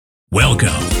Welcome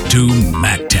to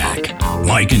MacTac.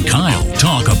 Mike and Kyle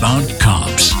talk about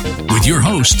cops. With your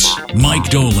hosts, Mike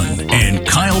Dolan and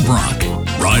Kyle Brock.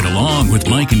 Ride along with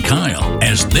Mike and Kyle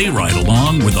as they ride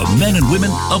along with the men and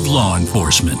women of law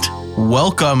enforcement.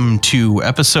 Welcome to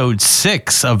episode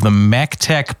 6 of the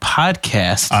MacTac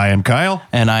podcast. I am Kyle.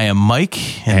 And I am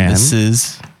Mike. And this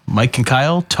is Mike and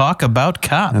Kyle talk about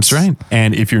cops. That's right.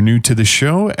 And if you're new to the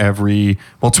show,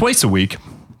 twice a week,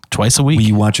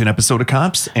 we watch an episode of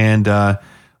Cops, and lo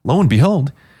and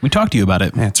behold, we talk to you about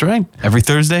it. That's right. Every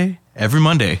Thursday, every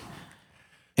Monday.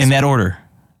 In that order.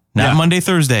 Not Monday,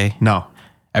 Thursday. No.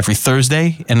 Every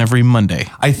Thursday and every Monday.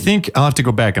 I think I'll have to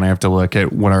go back and I have to look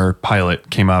at what our pilot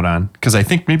came out on, because I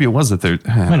think maybe it was the third.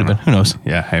 Might have been. Who knows?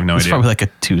 Yeah, I have no It's idea. probably like a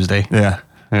Tuesday.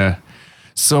 Yeah.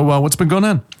 So what's been going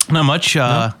on? Not much.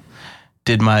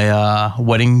 Did my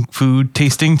wedding food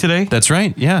tasting today. That's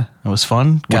right. Yeah. It was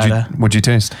fun. What'd you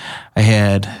taste? I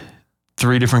had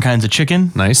 3 different kinds of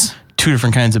chicken. Nice. 2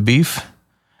 different kinds of beef.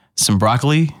 Some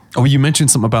broccoli. Oh, you mentioned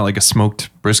something about like a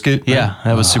smoked brisket. Yeah,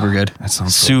 that was super good. That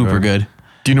sounds so super good.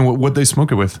 Do you know what they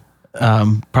smoke it with?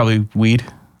 Probably weed.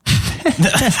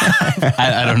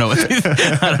 I don't know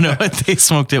what they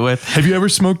smoked it with. Have you ever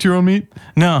smoked your own meat?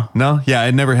 No. Yeah,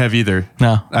 I never have either.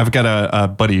 No. I've got a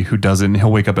buddy who does it, and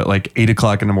he'll wake up at like 8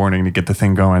 o'clock in the morning to get the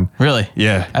thing going. Really?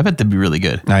 Yeah. I bet that'd be really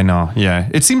good. I know. Yeah.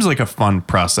 It seems like a fun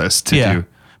process to do.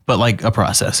 But like a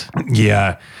process.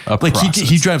 Yeah. Like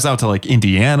he drives out to like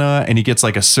Indiana and he gets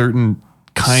like a certain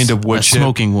kind of wood chip.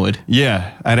 Smoking wood.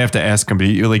 Yeah. I'd have to ask him, but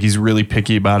he's really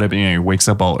picky about it. But he wakes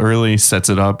up all early, sets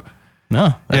it up.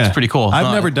 No, that's pretty cool.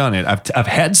 I've never done it. I've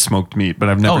had smoked meat, but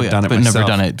I've never done it myself. Never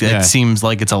done it. It seems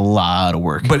like it's a lot of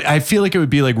work. But I feel like it would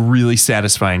be like really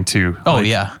satisfying too. Oh, like,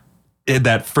 yeah.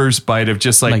 That first bite of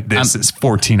just like this is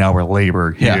 14-hour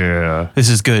labor. Yeah. This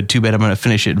is good. Too bad I'm going to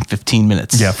finish it in 15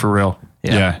 minutes. Yeah, for real.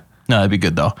 Yeah. No, that'd be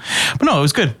good though. But no, it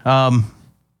was good.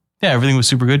 Everything was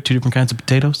super good. 2 different kinds of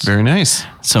potatoes. Very nice.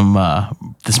 Some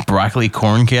this broccoli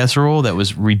corn casserole that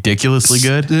was ridiculously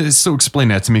good. So explain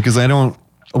that to me, because I don't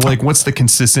like, what's the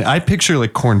consistent? I picture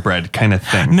like cornbread kind of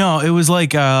thing. No, it was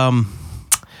like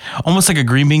almost like a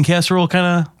green bean casserole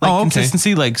kind of like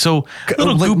consistency, like so a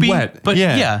little like goopy, wet. but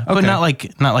but not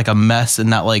like a mess and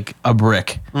not like a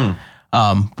brick. But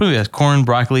it has corn,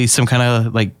 broccoli, some kind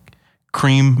of like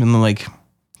cream and then like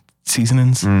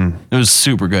seasonings. It was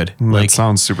super good. That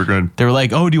sounds super good. They were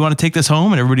like, "Oh, do you want to take this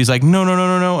home?" And everybody's like, "No." And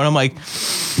I'm like,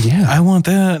 "Yeah, I want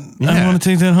that. Yeah. I want to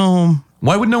take that home."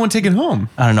 Why would no one take it home?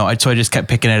 I don't know. So I just kept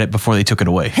picking at it before they took it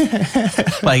away.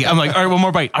 I'm like, all right, one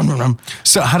more bite.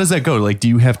 So how does that go? Like, do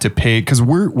you have to pay? Because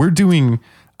we're doing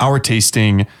our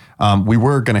tasting. We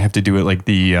were gonna have to do it like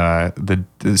the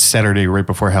Saturday right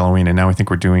before Halloween, and now I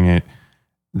think we're doing it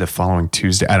the following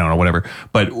Tuesday. I don't know, whatever.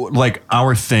 But like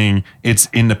our thing, it's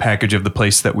in the package of the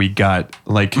place that we got,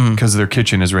 like, because their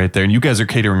kitchen is right there, and you guys are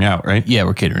catering out, right? Yeah,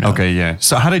 we're catering out. Okay, yeah.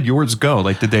 So how did yours go?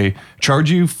 Like, did they charge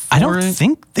you for it? I don't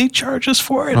think they charge us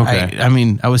for it. Okay. I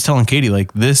mean, I was telling Katie,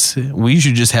 like, we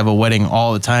should just have a wedding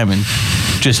all the time and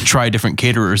just try different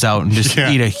caterers out and just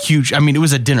eat a huge, it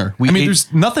was a dinner.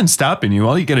 There's nothing stopping you.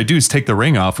 All you got to do is take the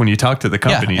ring off when you talk to the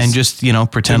companies. And just, pretend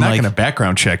they're not like. going to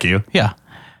background check you. Yeah.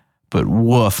 But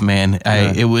woof, man.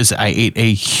 I ate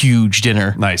a huge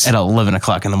dinner at 11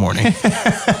 o'clock in the morning.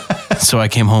 So I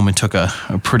came home and took a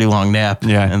pretty long nap.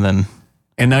 Yeah.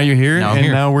 And now you're here,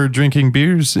 now we're drinking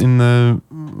beers in the,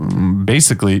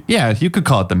 basically, you could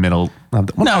call it the middle of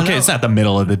the, it's not the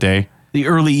middle of the day. The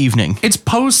early evening. It's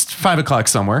post 5 o'clock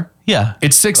somewhere. Yeah.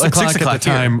 It's 6 o'clock at the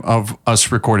time of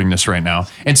us recording this right now.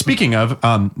 And speaking of,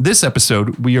 this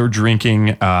episode, we are drinking,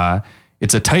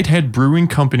 it's a Tighthead Brewing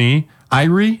Company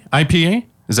Irie IPA.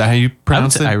 Is that how you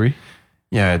pronounce it? Irie.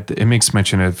 Yeah, it makes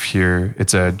mention of here.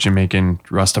 It's a Jamaican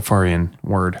Rastafarian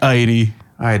word. Irie.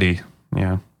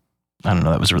 Yeah. I don't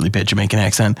know. That was a really bad Jamaican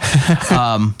accent.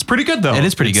 It's pretty good though. It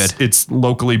is pretty good. It's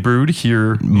locally brewed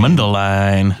here.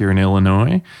 Mundelein. Here in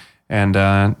Illinois. And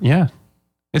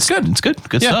it's good. It's good.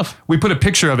 Good stuff. We put a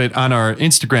picture of it on our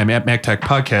Instagram at MacTac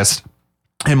Podcast.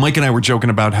 And Mike and I were joking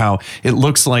about how it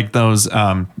looks like those,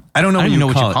 I don't know what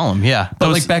you call them. Yeah. But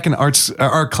like back in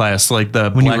art class, like the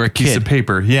when black you were a piece kid. of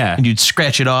paper. Yeah. And you'd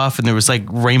scratch it off and there was like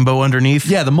rainbow underneath.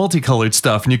 Yeah, the multicolored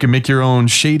stuff. And you can make your own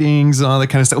shadings and all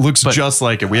that kind of stuff. It looks just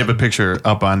like it. We have a picture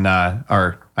up on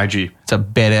our IG. It's a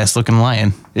badass looking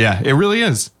lion. Yeah, it really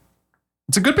is.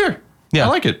 It's a good beer. Yeah. I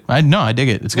like it. I dig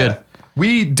it. It's good.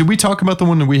 Did we talk about the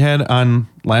one that we had on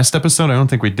last episode? I don't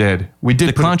think we did. We did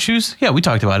the clown shoes? Yeah, we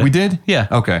talked about it. We did? Yeah.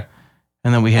 Okay.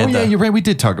 And then we had you're right. We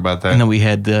did talk about that. And then we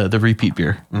had the repeat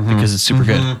beer because it's super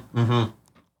good. Mm-hmm.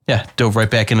 Yeah, dove right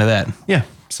back into that. Yeah.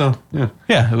 So,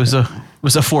 Yeah, it was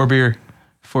a 4 beer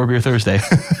Thursday.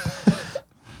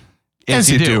 Yes,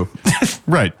 you do.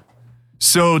 Right.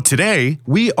 So today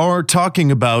we are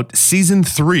talking about season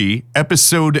 3,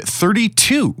 episode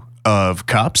 32 of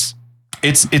Cops.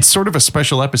 It's sort of a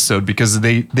special episode because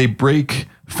they break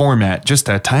format just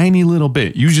a tiny little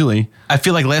bit. Usually, I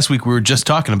feel like last week we were just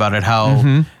talking about it,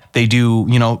 how they do,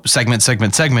 segment,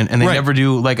 and they Right. never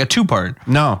do like a 2-part.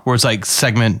 No. Where it's like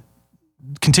segment,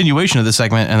 continuation of the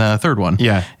segment, and then a third one.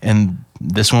 Yeah. And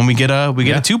this one we get a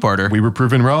 2-parter. we were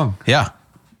proven wrong. Yeah.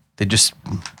 They just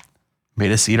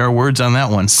made us eat our words on that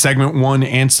one. Segment 1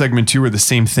 and segment 2 are the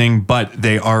same thing, but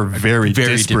they are very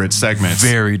disparate segments.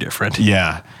 Very different.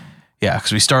 Yeah. Yeah,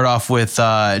 because we start off with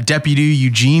Deputy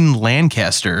Eugene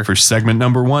Lancaster. For segment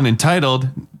number 1 entitled,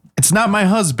 It's Not My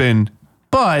Husband,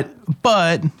 but...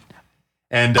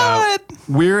 And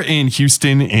we're in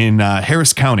Houston in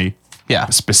Harris County. Yeah.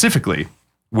 Specifically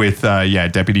with,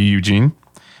 Deputy Eugene.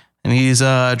 And he's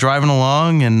driving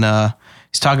along and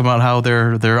he's talking about how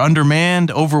they're undermanned,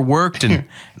 overworked, and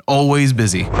always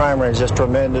busy. Crime rate is just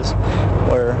tremendous.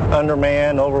 We're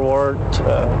undermanned, overworked,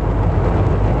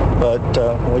 but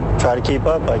we try to keep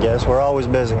up, I guess. We're always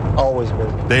busy, always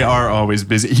busy. They are always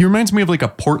busy. He reminds me of like a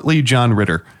portly John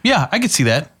Ritter. Yeah, I could see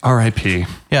that. R.I.P.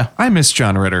 Yeah. I miss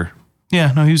John Ritter.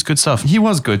 Yeah, no, he was good stuff. He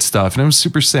was good stuff, and it was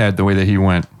super sad the way that he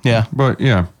went. Yeah. But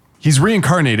yeah. He's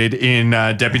reincarnated in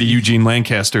Deputy Eugene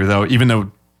Lancaster, though, even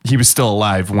though he was still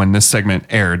alive when this segment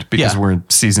aired, because Yeah. we're in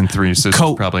season 3, so it's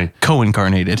probably...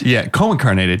 Co-incarnated. Yeah,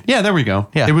 co-incarnated. Yeah, there we go.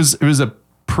 Yeah. It was a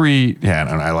I don't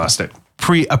know, I lost it.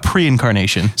 A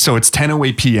pre-incarnation. So it's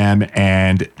 10:08 p.m.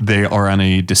 and they are on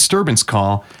a disturbance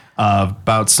call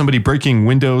about somebody breaking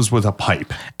windows with a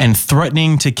pipe. And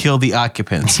threatening to kill the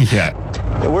occupants. Yeah.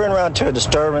 We're en route to a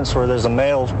disturbance where there's a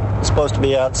male supposed to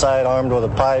be outside armed with a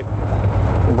pipe,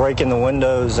 breaking the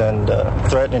windows and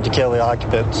threatening to kill the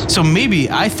occupants. So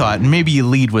I thought maybe you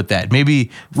lead with that. Maybe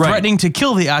threatening to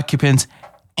kill the occupants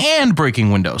and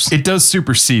breaking windows. It does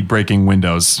supersede breaking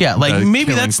windows. Yeah, like the maybe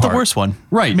killing that's part. the worst one.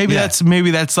 Right, Maybe yeah.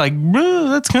 that's like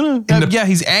that's kind of yeah.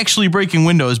 He's actually breaking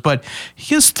windows, but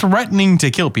he is threatening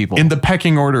to kill people. In the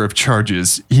pecking order of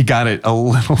charges, he got it a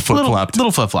little flip-flopped.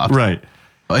 Little flip-flopped. Right.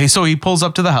 So he pulls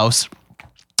up to the house,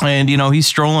 and he's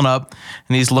strolling up,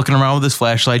 and he's looking around with his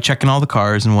flashlight, checking all the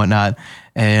cars and whatnot.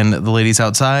 And the lady's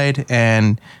outside,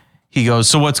 and he goes,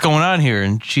 "So what's going on here?"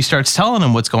 And she starts telling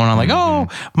him what's going on. Like, "Oh,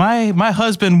 my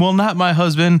husband, well, not my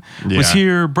husband, was Yeah.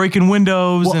 here breaking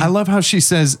windows." Well, and, I love how she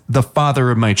says, the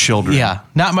father of my children. yeah,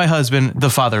 not my husband, the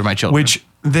father of my children. Which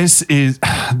this is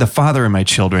the father of my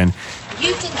children.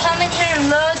 You can come in here and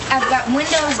look. I've got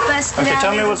windows busted Okay, out.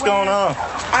 tell me what's going on.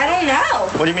 I don't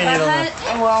know. What do you mean you don't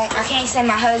know? Well, I can't say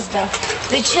my husband.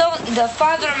 The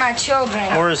father of my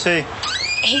children. Where is he?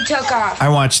 He took off. I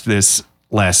watched this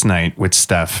last night with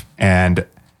Steph, and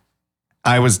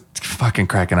I was fucking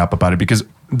cracking up about it because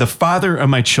the father of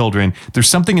my children, there's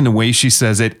something in the way she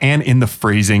says it and in the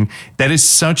phrasing that is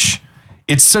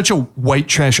it's such a white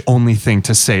trash only thing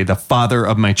to say, the father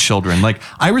of my children. Like,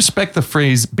 I respect the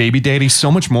phrase baby daddy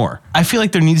so much more. I feel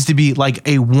like there needs to be like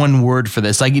a one word for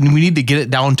this. Like we need to get it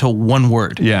down to one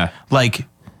word. Yeah. Like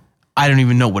I don't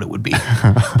even know what it would be,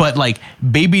 but like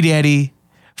baby daddy.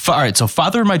 All right, so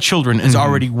father of my children is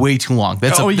already way too long.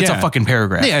 That's that's a fucking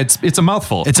paragraph. Yeah, it's a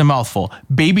mouthful. It's a mouthful.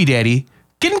 Baby daddy,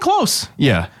 getting close.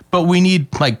 yeah. But we need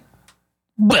like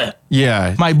bleh,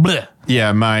 Yeah. my bleh.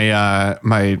 Yeah, my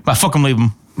I fuck him, leave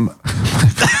him.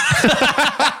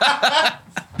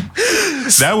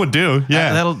 that would do.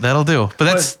 Yeah. That'll do.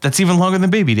 But that's even longer than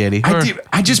baby daddy.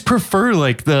 I just prefer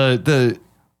like the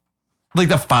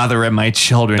father of my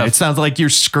children. It sounds like you're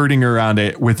skirting around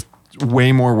it with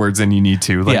way more words than you need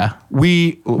to. Like, Yeah.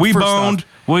 we We first boned. off-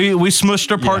 We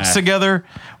smushed our parts Yeah. together.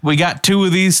 We got 2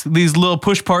 of these little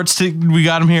push parts. We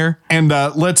got them here. and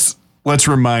let's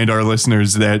remind our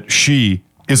listeners that she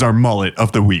is our mullet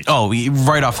of the week. Oh,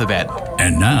 right off the bat.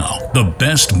 And now, the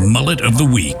best mullet of the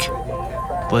week.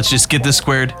 Let's just get this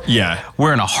squared. Yeah,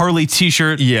 Wearing a Harley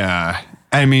t-shirt. yeah.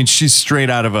 I mean, she's straight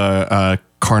out of a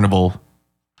carnival.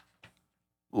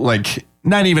 Like,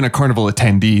 not even a carnival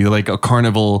attendee, like a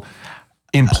carnival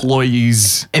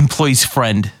employee's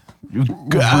Friend.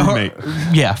 roommate.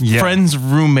 Yeah, Yeah. friend's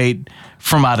roommate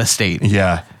from out of state.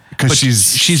 Yeah, because But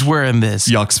she's wearing this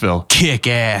Yucksville.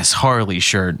 kick-ass Harley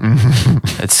shirt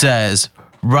that says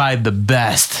 "Ride the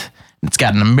Best." It's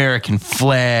got an American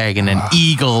flag and an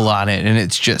eagle on it, and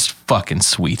it's just fucking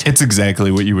sweet. It's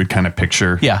exactly what you would kind of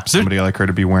picture Yeah. somebody like her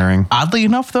to be wearing. Oddly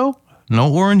enough, though, no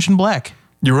orange and black.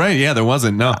 You're right. Yeah, there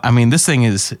wasn't. No. I mean, this thing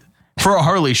is, for a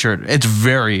Harley shirt, it's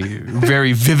very,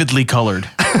 very vividly colored.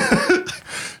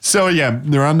 So yeah,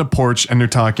 they're on the porch and they're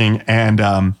talking,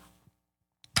 and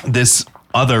this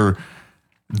other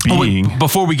being.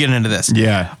 Before we get into this.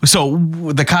 Yeah. So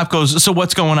the cop goes, so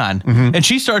what's going on? And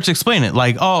she starts explaining it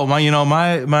like, oh,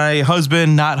 my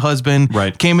husband, not husband,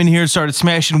 Right. came in here, started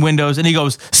smashing windows. And he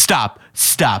goes, stop.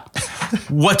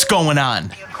 What's going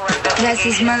on? That's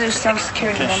his mother's social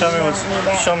security number.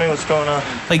 Show me what's going on.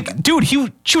 Like, dude,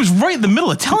 she was right in the middle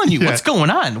of telling you Yeah. what's going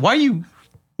on.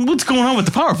 What's going on with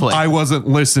the power play? I wasn't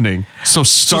listening. So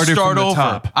start it from the over.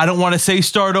 top. I don't want to say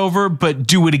start over, but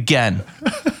do it again.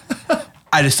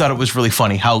 I just thought it was really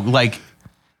funny how, like,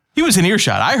 he was in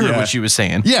earshot. I heard Yeah. what she was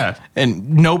saying. Yeah.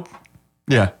 And nope,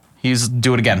 Yeah. he's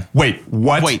do it again. Wait,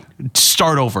 what? Wait,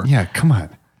 start over. Yeah, come on.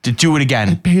 To do it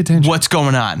again. Pay attention. What's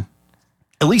going on?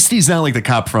 At least he's not like the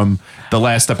cop from the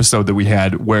last episode that we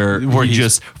had where he he's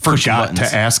just pushing forgot buttons.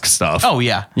 to ask stuff. Oh,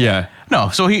 yeah. Yeah. No,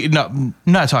 so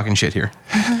not talking shit here.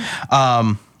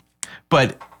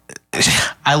 But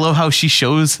I love how she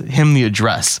shows him the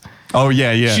address. Oh,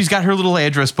 yeah, yeah. She's got her little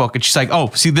address book and she's like, oh,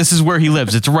 see, this is where he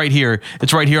lives. It's right here.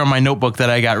 It's right here on my notebook that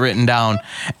I got written down.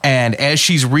 And as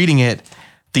she's reading it,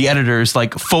 the editors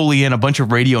like Foley in a bunch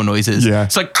of radio noises. Yeah.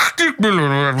 It's like,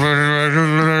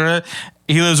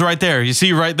 he lives right there. You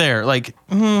see right there. Like,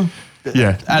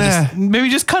 yeah. maybe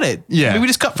just cut it. Yeah. Maybe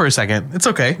just cut for a second. It's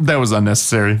okay. That was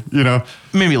unnecessary, you know?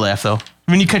 Made me laugh though.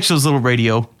 When you catch those little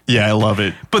radio, Yeah, I love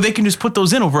it. but they can just put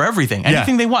those in over everything.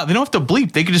 Anything they want. They don't have to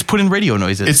bleep. They can just put in radio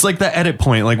noises. It's like the edit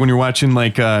point, like when you're watching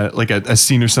like a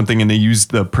scene or something and they use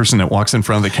the person that walks in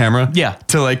front of the camera Yeah.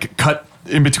 to like cut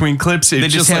in between clips. It's they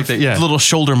just like have that. the Yeah. little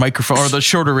shoulder microphone or the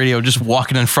shoulder radio just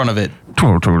walking in front of it.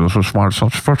 This is my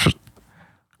first.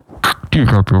 You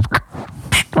have to.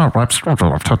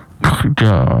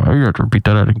 Yeah, you have to repeat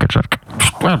that. I didn't get that.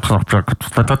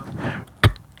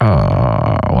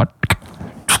 What?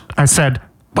 I said.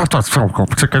 I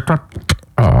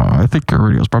think your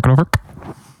radio's broken over.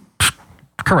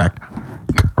 Correct.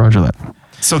 Roger that.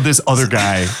 So this other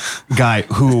guy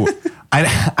who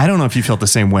I don't know if you felt the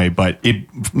same way, but it.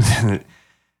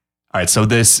 All right, so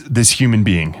this human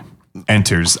being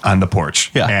enters on the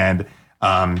porch, Yeah. and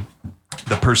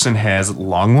the person has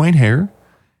long white hair.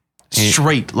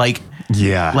 Straight, like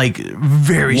Yeah,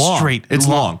 very Long. straight. It's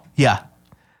long. Yeah.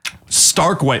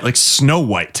 Stark white, like Snow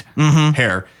White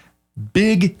hair,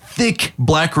 big, thick,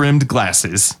 black rimmed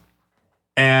glasses.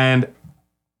 And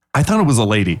I thought it was a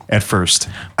lady at first.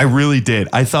 I really did.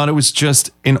 I thought it was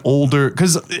just an older,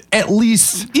 because at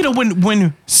least You know, when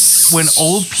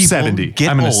old people 70, get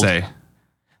I'm going to old, say.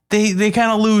 they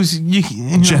kind of lose you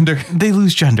know, Gender. They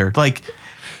lose gender. Like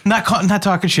not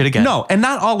talking shit again. No, and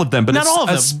not all of them, but Not it's all of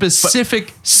a them,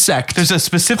 specific sect. There's a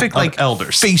specific like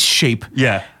elders. face shape.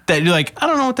 Yeah. That you're like, I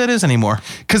don't know what that is anymore.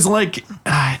 Because like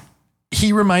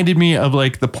he reminded me of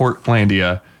like the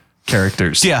Portlandia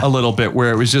characters. Yeah. A little bit,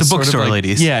 where it was just The sort of bookstore like,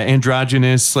 ladies. Yeah,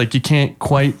 androgynous. Like you can't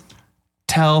quite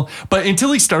tell. But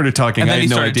until he started talking, And then I had he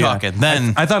no started idea. talking.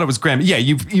 Then- I thought it was Graham. Yeah,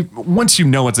 you once you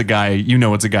know it's a guy, you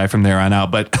know it's a guy from there on out.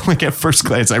 But like at first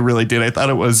glance, I really did. I thought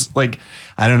it was like,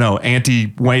 I don't know,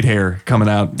 anti-white hair coming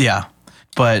out. Yeah.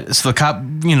 But so the cop,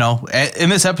 you know, in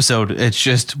this episode, it's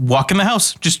just walk in the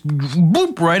house, just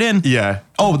boop right in. Yeah.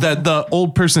 Oh, that the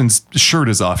old person's shirt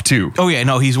is off too. Oh yeah,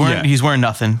 no, he's wearing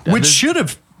nothing. Which should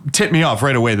have tipped me off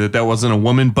right away that wasn't a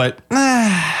woman, but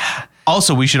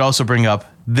Also, we should also bring up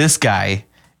this guy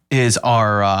is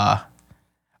our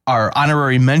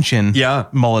honorary mention Yeah.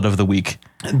 mullet of the week.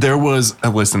 there was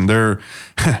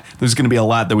there's going to be a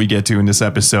lot that we get to in this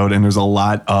episode, and there's a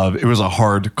lot of it was a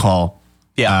hard call.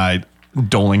 Yeah.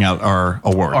 Doling out our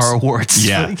awards. Our awards.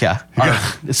 Yeah. yeah.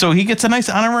 So he gets a nice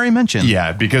honorary mention.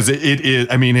 Yeah, because it is.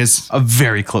 I mean, his A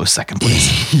very close second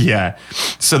place. yeah.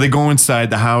 So they go inside.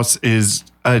 The house is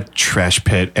a trash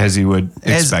pit, as you would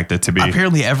expect it to be.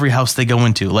 Apparently every house they go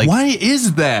into. Like, Why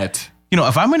is that? you know,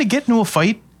 if I'm going to get into a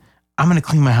fight, I'm going to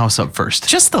clean my house up first.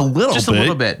 Just a little Just bit. a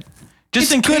little bit. Just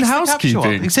It's in good case the cops show up.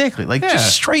 housekeeping. Exactly. Like, Yeah.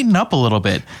 just straighten up a little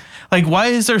bit. Like, why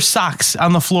is there socks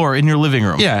on the floor in your living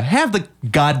room? Yeah, have the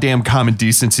goddamn common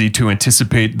decency to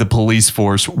anticipate the police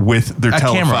force with their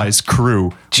camera. televised crew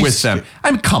with Jesus. them.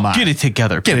 I mean, come on. Get it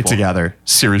together. Get it people. together.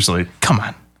 Seriously. Come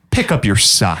on. Pick up your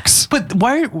socks. But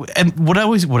why? And what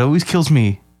always kills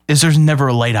me is there's never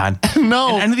a light on.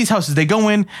 No. In any of these houses, they go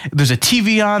in. There's a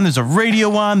TV on. There's a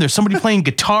radio on. There's somebody playing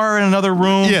guitar in another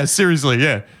room. Yeah, seriously,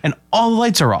 yeah. And all the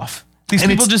lights are off. These And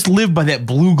people it's- just live by that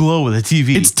blue glow of the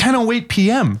TV. It's 10:08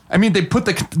 p.m. I mean, they put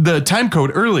the time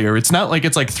code earlier. It's not like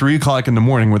it's like 3 o'clock in the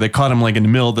morning where they caught him like in the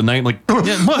middle of the night, like,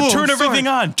 Yeah, look, turn everything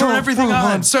on. Turn everything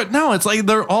on. So no, it's like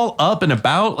they're all up and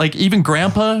about. Like even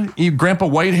Grandpa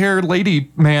white hair lady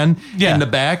man Yeah. in the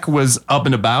back was up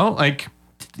and about. Like,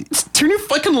 turn your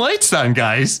fucking lights on,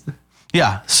 guys.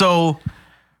 Yeah. So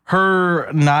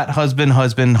her not husband,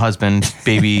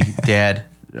 baby, dad,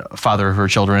 father of her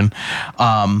children,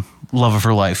 love of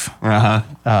her life,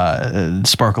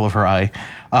 sparkle of her eye,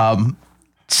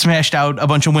 smashed out a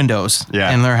bunch of windows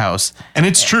in their house. And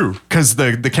it's true, because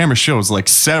the camera shows like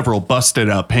several busted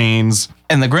up panes.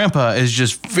 And the grandpa is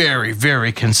just very,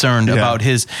 very concerned about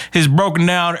his broken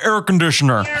down air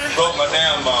conditioner. Broke my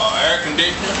damn air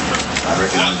conditioner.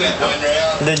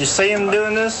 Did you see him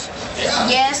doing this?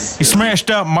 Yes. He smashed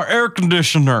out my air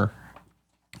conditioner.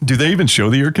 Do they even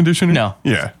show the air conditioner? No.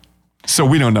 Yeah. So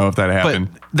we don't know if that But happened.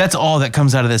 that's all that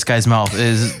comes out of this guy's mouth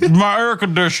is my air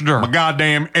conditioner. My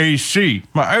goddamn AC.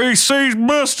 My AC's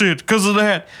busted because of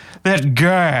that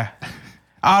guy.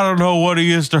 I don't know what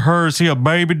he is to her. Is he a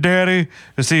baby daddy?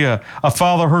 Is he a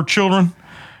father of her children?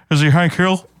 Is he Hank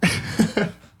Hill?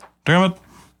 Damn it.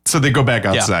 So they go back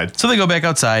outside. Yeah. So they go back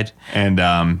outside. And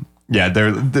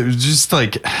they're just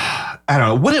like, I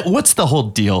don't know. What's the whole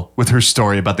deal with her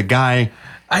story about the guy?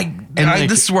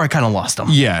 This is where I kind of lost him.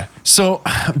 Yeah. So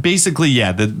basically,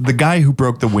 the guy who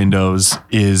broke the windows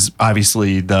is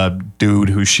obviously the dude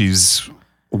who she's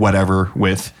whatever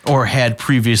with. Or had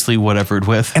previously whatevered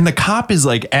with. And the cop is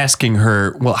like asking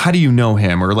her, well, how do you know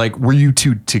him? Or like, were you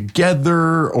two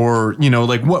together? Or,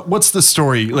 like, what's the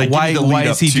story? Like, why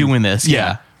is he doing this?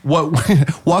 Yeah.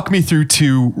 Walk me through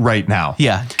to right now.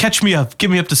 Yeah. Catch me up. Get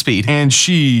me up to speed. And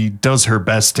she does her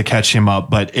best to catch him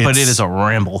up, but it is a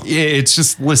ramble. It's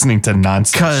just listening to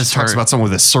nonsense. Because she talks about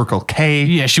someone with a Circle K.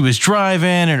 Yeah, she was driving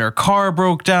and her car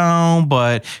broke down,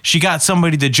 but she got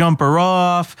somebody to jump her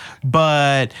off.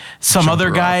 But some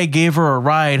other guy gave her a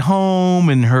ride home,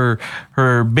 and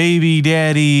her baby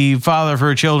daddy, father of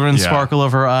her children, sparkle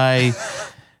of her eye,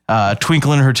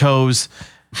 twinkle in her toes,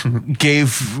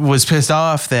 was pissed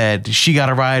off that she got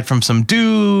a ride from some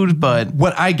dude. But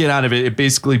what I get out of it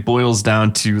basically boils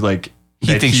down to like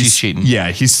he thinks she's cheating.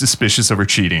 Yeah, he's suspicious of her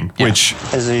cheating. Yeah. Which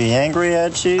is he angry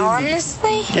at you?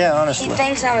 Honestly? Yeah, honestly. He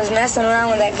thinks I was messing around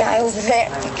with that guy over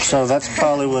there. So that's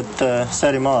probably what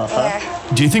set him off,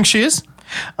 huh? Do you think she is?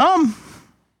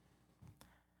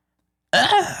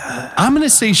 I'm going to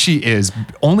say she is,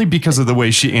 only because of the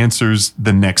way she answers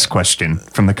the next question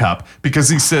from the cop. Because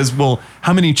he says, well,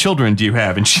 how many children do you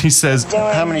have? And she says,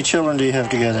 how many children do you have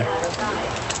together?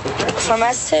 From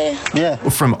us two? Yeah.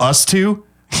 From us two?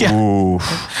 Yeah.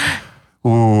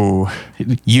 Ooh.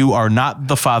 You are not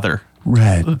the father.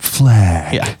 Red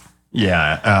flag. Yeah.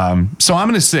 Yeah. So I'm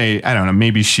going to say, I don't know,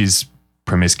 maybe she's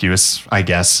promiscuous, I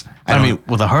guess. I mean,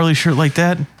 with a Harley shirt like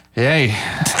that? Hey,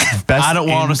 best I don't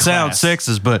want to sound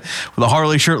sexist, but with a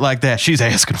Harley shirt like that, she's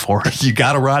asking for it. You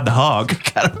got to ride the hog.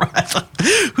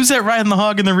 Who's that riding the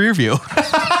hog in the rear view?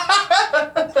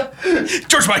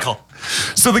 George Michael.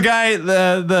 So the guy,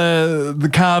 the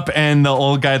cop and the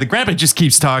old guy, the grandpa just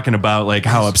keeps talking about like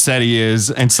how upset he is.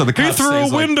 And so the cop through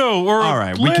says, a window or all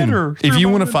right, we can, if you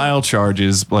want to file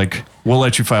charges, like we'll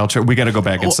let you file charges. We got to go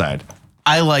back inside.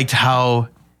 I liked how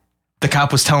the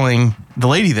cop was telling the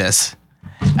lady this.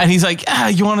 And he's like,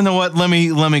 you want to know what? Let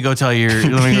me go tell your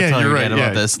dad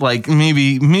about this. Like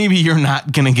maybe you're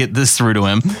not gonna get this through to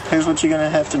him. Here's what you're gonna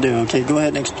have to do. Okay, go ahead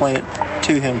and explain it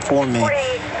to him for me.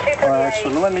 All right, so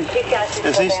let me.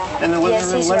 Is he in the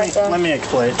living room? Let me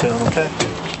explain it to him. Okay.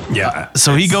 Yeah.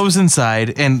 So he goes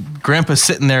inside, and Grandpa's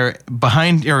sitting there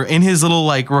behind or in his little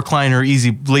like recliner,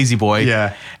 easy lazy boy.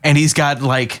 Yeah. And he's got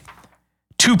like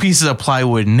 2 pieces of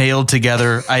plywood nailed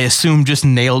together. I assume just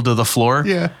nailed to the floor.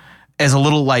 Yeah. As a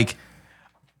little like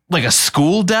a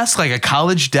school desk, like a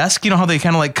college desk. You know how they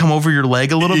kind of like come over your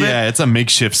leg a little bit? Yeah, it's a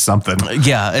makeshift something.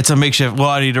 Yeah, it's a makeshift. Well,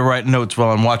 I need to write notes while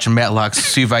I'm watching Matlock to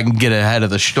see if I can get ahead of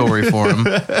the story for him.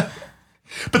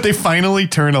 But they finally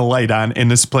turn a light on in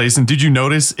this place. And did you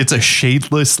notice it's a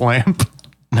shadeless lamp?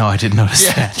 No, I didn't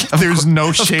notice that. There's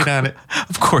no shade on it.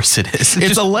 Of course it is.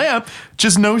 It's a lamp,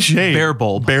 just no shade. Bare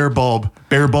bulb. Bare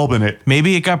bulb in it.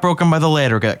 Maybe it got broken by the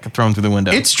ladder, got thrown through the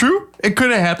window. It's true. It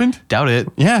could have happened. Doubt it.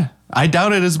 Yeah, I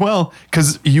doubt it as well.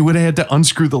 Because you would have had to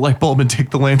unscrew the light bulb and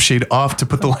take the lampshade off to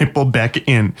put the light bulb back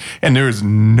in. And there is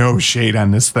no shade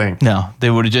on this thing. No, they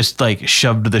would have just like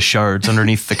shoved the shards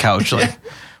underneath the couch. Like,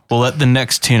 we'll let the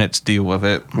next tenants deal with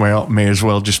it. Well, may as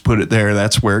well just put it there.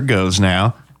 That's where it goes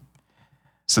now.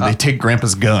 So they take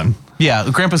Grandpa's gun. Yeah,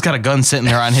 Grandpa's got a gun sitting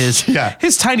there on his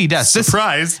his tiny desk.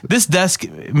 Surprise. This desk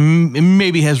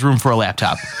maybe has room for a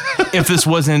laptop. If this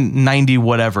wasn't 90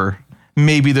 whatever,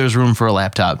 maybe there's room for a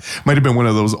laptop. Might have been one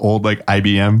of those old like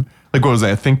IBM. Like what was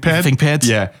that? ThinkPad? ThinkPads?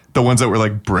 Yeah. The ones that were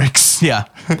like bricks. Yeah.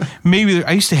 Maybe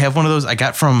I used to have one of those I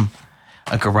got from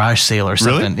a garage sale or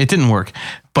something. Really? It didn't work.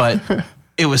 But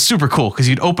it was super cool because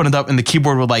you'd open it up and the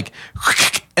keyboard would like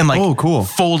and like Oh, cool.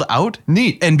 fold out.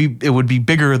 Neat. And it would be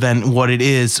bigger than what it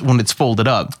is when it's folded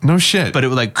up. No shit. But it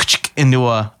would like into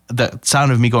the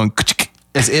sound of me going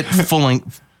as it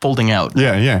folding out.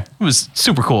 yeah. It was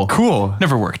super cool. Cool.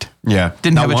 Never worked. Yeah.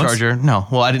 Didn't Not have a once? charger. No.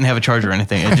 Well, I didn't have a charger or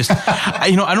anything. It just,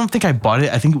 I don't think I bought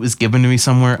it. I think it was given to me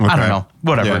somewhere. I Okay. don't know.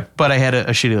 Whatever. Yeah. But I had a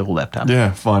shitty little laptop.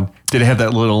 Yeah, fun. Did it have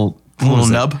that little what was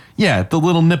that? nub? Yeah, the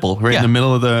little nipple right in Yeah. the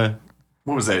middle of the.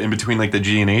 What was that? In between like the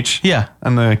G and H? Yeah.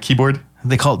 On the keyboard?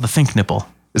 They call it the think nipple.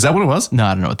 Is that what it was? No,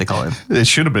 I don't know what they call it. It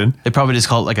should have been They probably just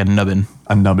call it like a nubbin.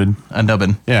 a nubbin. A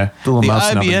nubbin. Yeah, the little The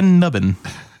mouse nubbin. IBN nubbin.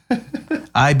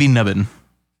 IB nubbin.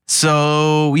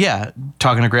 So yeah,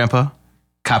 talking to Grandpa,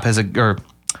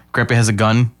 Grandpa has a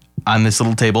gun on this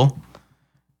little table,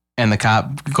 and the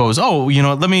cop goes, "Oh,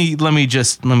 let me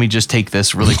just take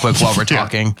this really quick while we're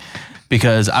talking,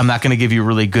 because I'm not going to give you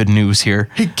really good news here."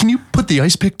 Hey, can you put the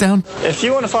ice pick down? If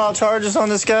you want to file charges on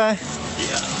this guy,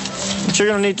 what you're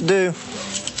going to need to do,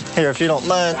 here, if you don't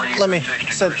mind, let me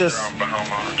set this.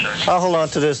 I'll hold on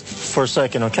to this for a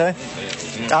second, okay?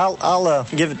 I'll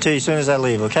give it to you as soon as I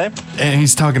leave, okay? And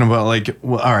he's talking about like,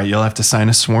 well, all right, you'll have to sign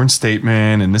a sworn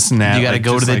statement and this and that. You got to like,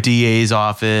 go to just the like- DA's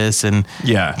office, and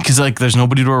Yeah. because like there's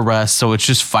nobody to arrest, so it's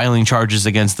just filing charges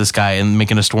against this guy and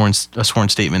making a sworn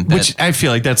statement. That, Which I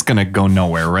feel like that's gonna go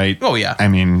nowhere, right? Oh, yeah. I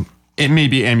mean, it may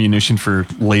be ammunition for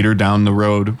later down the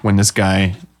road when this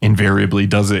guy invariably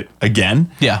does it again.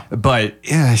 Yeah. But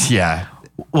yeah,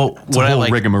 well, it's what a I whole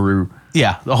like, rigmarole.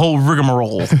 yeah, the whole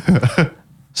rigmarole.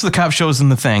 So the cop shows him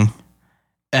the thing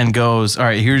and goes, "All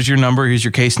right, here's your number, here's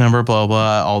your case number, blah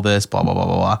blah, all this, blah blah blah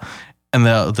blah blah." And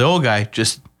the old guy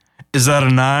just, "Is that a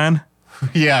 9?"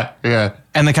 Yeah.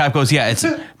 And the cop goes, "Yeah, it's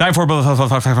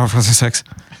 94555556,"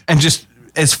 and just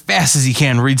as fast as he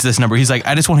can reads this number. He's like,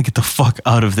 "I just want to get the fuck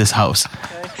out of this house.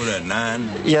 What that 9?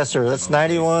 Yes, sir. That's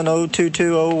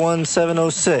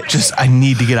 9102201706. Just I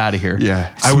need to get out of here."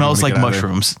 Yeah. It smells like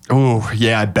mushrooms. Oh,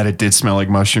 yeah, I bet it did smell like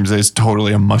mushrooms. It's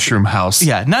totally a mushroom house.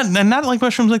 Yeah, not like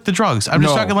mushrooms like the drugs. I'm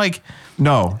just No. talking like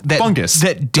No, that fungus.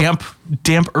 that damp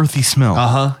earthy smell.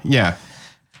 Uh-huh. Yeah.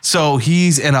 So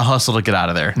he's in a hustle to get out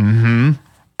of there. Mm-hmm.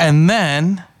 And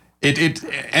then, It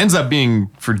ends up being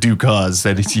for due cause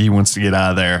that he wants to get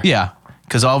out of there. yeah,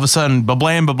 because all of a sudden,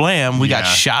 ba-blam, we got Yeah.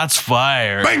 shots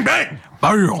fired. Bang, bang.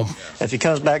 Bam. If he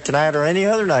comes back tonight or any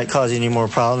other night causing any more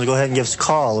problems, go ahead and give us a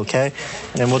call, okay?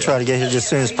 And we'll try to get here just as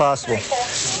soon as possible.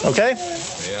 Okay?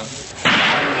 Yeah.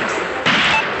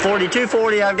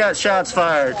 4240, I've got shots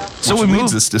fired. So Which we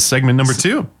leads moved, us to segment number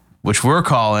 2. which we're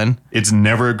calling, It's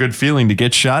never a good feeling to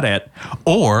get shot at.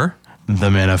 or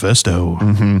the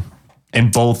manifesto. And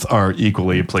both are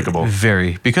equally applicable.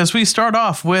 Very, because we start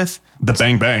off with The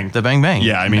bang, bang. the bang bang.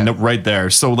 Yeah, I mean, right there.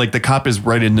 So, like, the cop is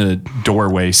right in the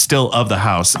doorway, still of the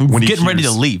house. When he getting ready to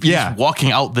hears- leave. Yeah. He's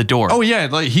walking out the door. Oh, yeah.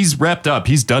 Like, he's wrapped up.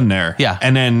 He's done there. Yeah.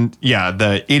 And then, yeah,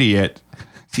 the idiot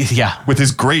yeah, with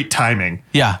his great timing.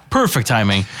 yeah, perfect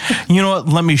timing. You know what?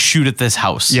 Let me shoot at this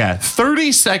house. Yeah.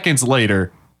 30 seconds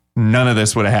later, none of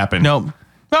this would have happened. No.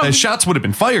 Well, The shots would have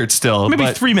been fired still. maybe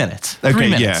but 3 minutes. Okay, 3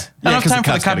 minutes. yeah. Yeah, Enough 'cause time the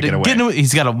for the cop's cop gotta to get get away. into.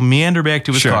 He's got to meander back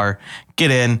to his Sure. car,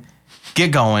 get in,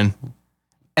 get going,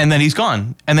 and then he's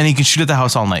gone. And then he can shoot at the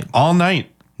house all night. all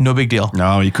night. No big deal.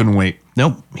 No, he couldn't wait.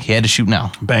 Nope. He had to shoot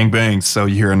now. Bang, bang. So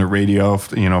you hear on the radio,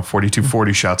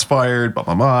 4240 shots fired, blah,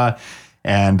 blah, blah.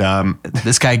 And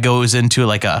This guy goes into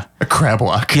like a crab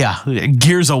walk. yeah,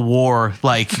 Gears of War,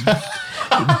 like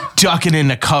ducking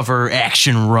into cover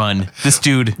action run. This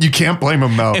dude, You can't blame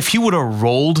him, though. if he would have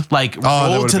rolled that rolled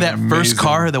to would've that been first amazing.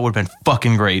 car, that would have been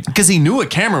fucking great. Because he knew a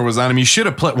camera was on him. He should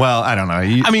have played. Well, I don't know.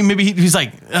 I mean, maybe he's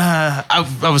like, I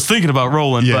was thinking about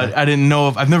rolling, Yeah. but I didn't know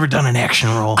if I've never done an action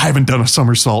roll. I haven't done a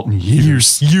somersault in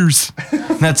years.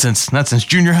 Not since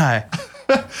junior high.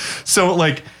 So,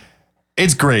 like,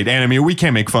 it's great. And I mean, we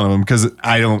can't make fun of him because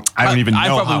I don't even know. I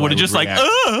probably how would have just like,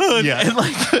 react. Yeah. and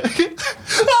like,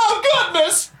 Oh,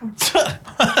 goodness.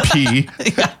 Pee.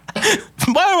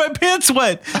 why are my pants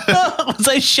wet? Was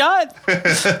I shot?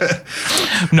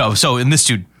 No. So, and this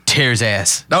dude tears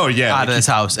ass. Oh, yeah. out of this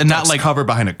house, and not Ducks like cover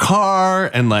behind a car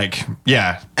and like,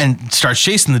 yeah. and starts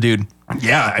chasing the dude.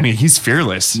 Yeah. I mean, he's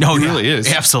fearless. No, he yeah, really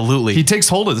is. absolutely. He takes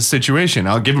hold of the situation.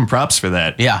 I'll give him props for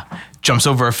that. Yeah, jumps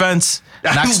over a fence,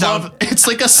 knocks down. It's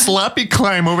like a sloppy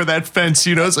climb over that fence,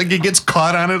 It's like he gets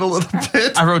caught on it a little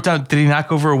bit. I wrote down, did he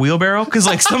knock over a wheelbarrow? Because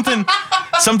like something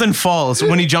falls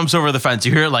when he jumps over the fence.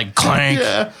 You hear it like clank,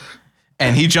 Yeah.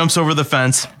 and he jumps over the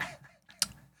fence,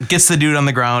 gets the dude on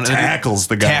the ground, and Tackles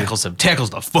the guy. tackles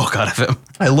the fuck out of him.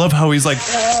 I love how he's like,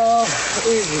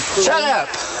 Shut up!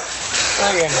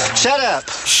 Shut up!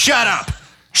 shut up.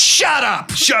 shut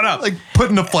up. Shut up. Like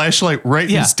putting the flashlight right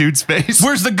in Yeah. this dude's face.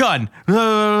 Where's the gun?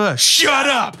 Shut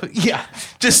up. Yeah.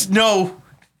 Just no.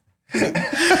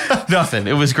 Nothing.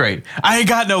 It was great. I ain't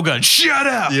got no gun. Shut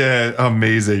up. Yeah,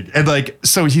 amazing. And like,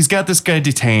 so he's got this guy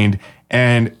detained,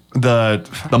 and the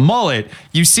mullet,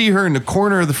 you see her in the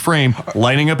corner of the frame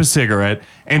lighting up a cigarette,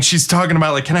 and she's talking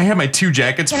about like, can I have my 2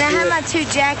 jackets? Can I have my 2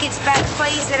 jackets back,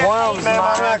 please? That Well, I ma'am,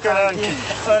 I'm not going to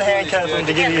unhandcuff him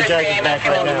to give you your jacket back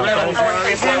right now.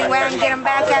 Is there any way I can get them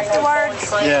back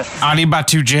afterwards? Yes. I need my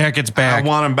 2 jackets I back.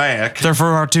 want him back. They're for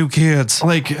our 2 kids.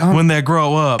 Like, when they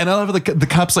grow up. and I love the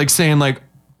cops like saying like,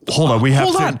 hold on, we have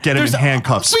Hold to on. get him in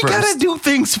handcuffs We first. gotta do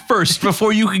things first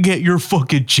before you can get your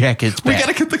fucking jackets We back.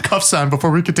 gotta get the cuffs on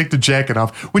before we can take the jacket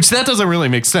off, which that doesn't really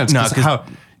make sense. No, 'cause 'cause- how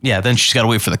yeah, then she's got to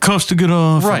wait for the cuffs to get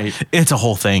off. Right. It's a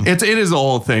whole thing. it is a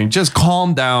whole thing. Just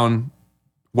calm down,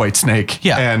 White Snake.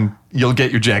 Yeah. And you'll get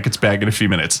your jackets back in a few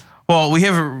minutes. Well,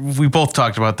 we both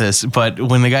talked about this, but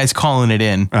when the guy's calling it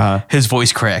in, his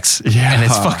voice cracks. Yeah. And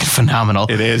it's fucking phenomenal.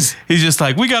 It is. He's just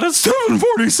like, we got a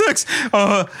 746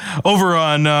 over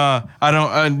on,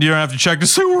 you don't have to check to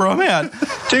see where I'm at.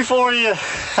 240,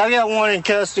 I've got one in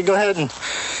custody. Go ahead and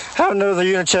have another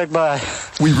unit check by.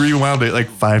 We rewound it like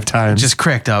 5 times. Just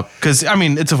cracked up. Because, I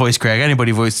mean, it's a voice crack.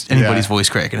 Anybody's voice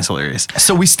crack, and it's hilarious.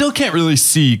 so we still can't really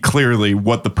see clearly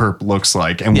what the perp looks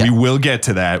like, and Yeah. we will get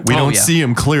to that. We Oh, don't yeah. see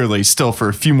him clearly still for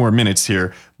a few more minutes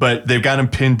here, but they've got him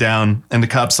pinned down, and the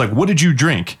cop's like, what did you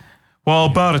drink? Well,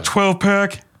 about a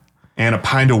 12-pack. And a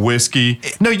pint of whiskey.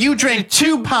 No, you drank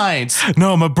 2 pints.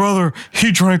 No, my brother,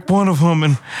 he drank one of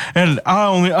them, and I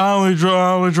only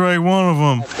drank one of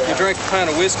them. You drank a pint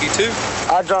of whiskey too?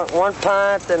 I drank 1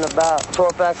 pint and about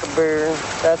 12-pack of beer.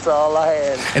 That's all I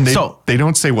had. And So- they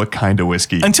don't say what kind of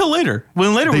whiskey. Until later.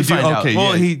 When later They we do? find Okay, out.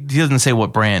 Well, yeah. he doesn't say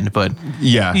what brand, but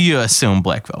Yeah. you assume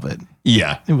Black Velvet.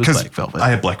 Yeah. It was 'Cause Black Velvet. I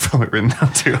have Black Velvet written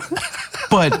down too.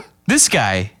 But this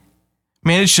guy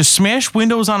managed to smash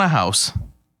windows on a house,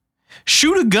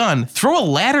 shoot a gun, throw a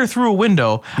ladder through a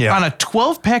window Yeah. on a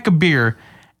 12-pack of beer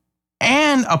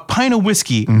and a pint of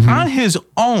whiskey Mm-hmm. on his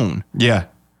own. Yeah.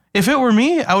 If it were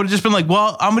me, I would have just been like,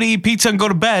 well, I'm going to eat pizza and go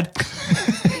to bed.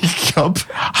 Yup.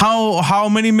 How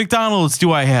many McDonald's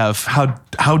do I have?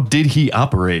 How did he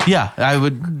operate? Yeah, I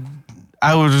would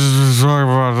just talk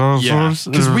about those ones.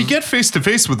 Because we get face to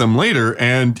face with him later,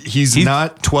 and he's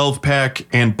not 12-pack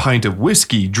and pint of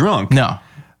whiskey drunk. No.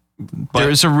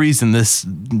 There's a reason this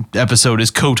episode is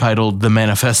co-titled The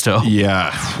Manifesto.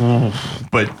 Yeah.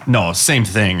 But no, same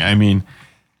thing. I mean,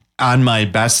 on my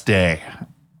best day,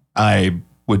 I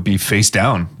would be face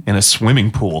down in a swimming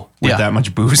pool with Yeah. that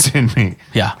much booze in me.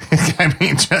 Yeah. I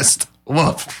mean, just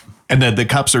woof. And then the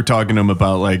cops are talking to him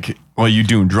about like, well, you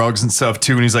doing drugs and stuff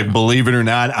too. And he's like, believe it or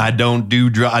not, I don't do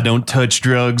I don't touch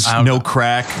drugs, no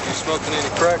crack. You smoking any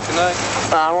crack tonight?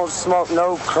 I don't smoke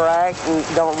no crack and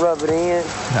don't rub it in.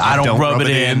 I don't rub it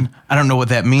in. I don't know what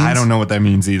that means. I don't know what that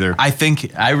means either. I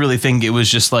really think it was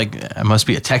just like, it must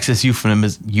be a Texas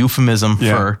euphemism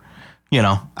Yeah. for, you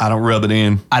know, I don't rub it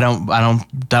in. I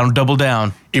don't double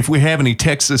down. If we have any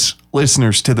Texas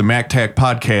listeners to the MacTac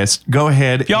podcast, go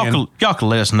ahead. Y'all can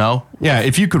let us know. Yeah,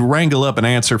 if you could wrangle up an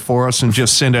answer for us and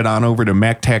just send it on over to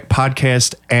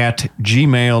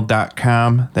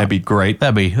mactacpodcast@gmail.com, that'd be great.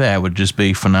 That would just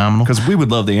be phenomenal. Because we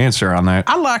would love the answer on that.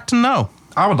 I'd like to know.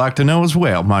 I would like to know as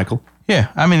well, Michael. Yeah,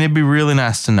 I mean, it'd be really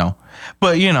nice to know.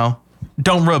 But, you know,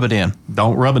 don't rub it in.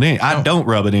 Don't rub it in. I don't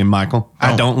rub it in, Michael.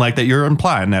 I don't like that you're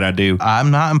implying that I do.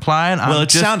 I'm not implying. Well,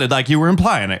 it sounded like you were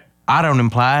implying it. I don't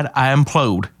imply it. I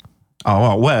implode.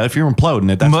 Oh, well, if you're imploding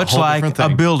it, that's Much a whole like different a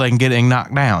thing. building getting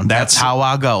knocked down. That's how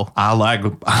I go.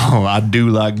 I do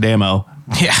like demo.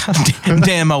 Yeah,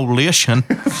 demolition.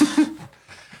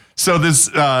 So this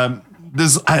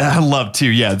I love too.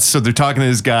 Yeah. So they're talking to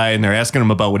this guy and they're asking him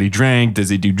about what he drank. Does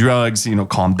he do drugs? You know,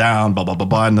 calm down, blah, blah, blah,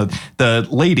 blah. And the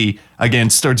lady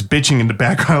again starts bitching in the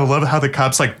background. I love how the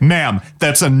cop's like, ma'am,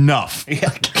 that's enough.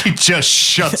 He just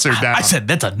shuts her down. I said,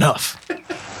 that's enough.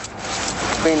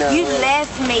 You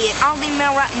left me at Aldi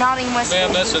Mill right Nottingham, West.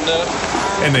 Ma'am, that's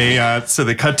enough. And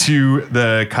they cut to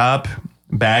the cop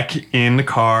back in the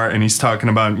car and he's talking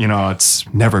about, you know, it's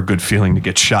never a good feeling to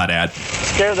get shot at.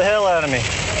 Scared the hell out of me.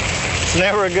 It's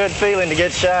never a good feeling to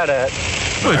get shot at.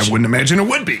 I wouldn't imagine it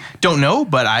would be. Don't know,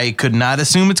 but I could not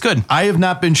assume it's good. I have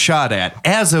not been shot at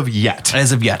as of yet.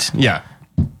 As of yet. Yeah.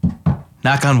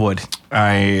 Knock on wood.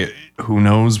 Who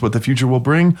knows what the future will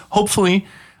bring. Hopefully,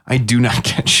 I do not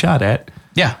get shot at.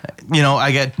 Yeah. You know,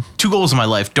 I got 2 goals in my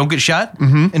life. Don't get shot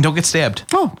and don't get stabbed.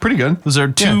 Oh, pretty good. Those are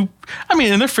 2, I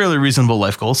mean, and they're fairly reasonable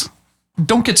life goals.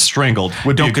 Don't get strangled.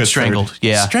 Don't get strangled.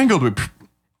 Yeah. Strangled would.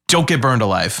 Don't get burned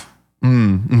alive.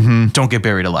 Don't get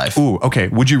buried alive. Ooh, okay.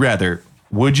 Would you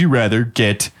rather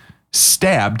get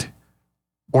stabbed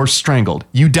or strangled?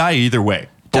 You die either way.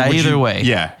 But Die would either you- way.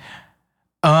 Yeah.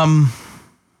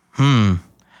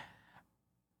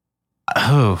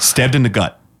 Oh, Stabbed in the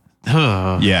gut.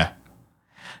 Yeah.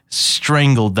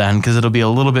 strangled then, because it'll be a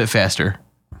little bit faster.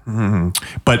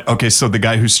 But okay, so the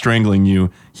guy who's strangling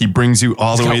you, he brings you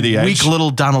all the way to the edge. Weak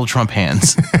little Donald Trump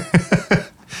hands.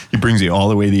 He brings you all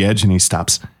the way to the edge and he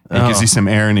stops. He gives you some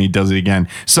air and he does it again.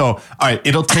 So, all right,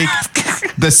 it'll take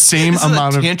the same This is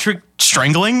amount a of. tantric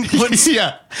strangling. What's,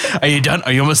 Yeah. Are you done?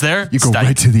 Are you almost there? You go Stop.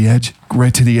 right to the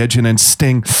edge, and then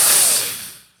sting.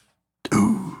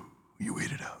 Ooh, you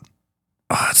wait it out.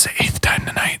 Oh, it's the 8th time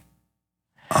tonight.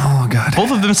 Oh, God.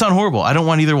 Both of them sound horrible. I don't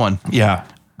want either one. Yeah.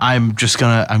 I'm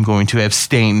going to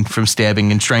abstain from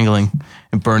stabbing and strangling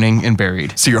and burning and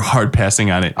buried. So you're hard passing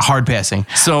on it. Hard passing.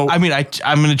 So- I mean,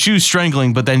 I'm going to choose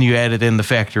strangling, but then you added in the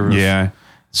factor of, Yeah.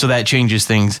 so that changes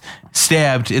things.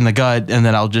 Stabbed in the gut, and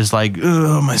then I'll just like,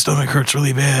 oh, my stomach hurts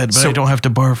really bad, but So- I don't have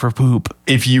to barf or poop.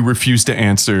 If you refuse to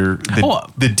answer,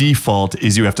 the default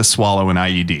is you have to swallow an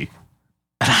IED.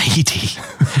 An IED.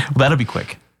 Well, that'll be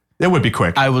quick. That would be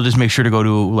quick. I will just make sure to go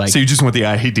to like, So you just want the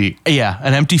IED. yeah,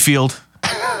 an empty field,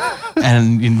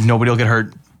 and nobody will get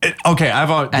hurt. Okay,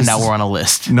 And now we're on a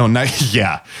list. No, not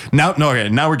yeah. Now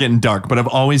we're getting dark. But I've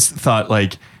always thought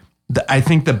like, I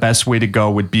think the best way to go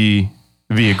would be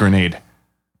via grenade.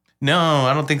 No,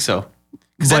 I don't think so.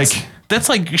 'Cause Like- that's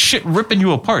like shit ripping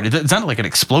you apart. It's not like an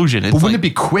explosion. It's But like, wouldn't it be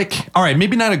quick? All right,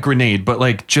 maybe not a grenade, but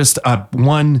like just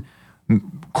one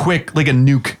quick, like a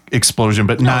nuke explosion,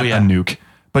 but not yeah. a nuke.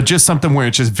 But just something where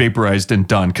it's just vaporized and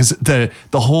done. Because the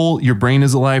whole your brain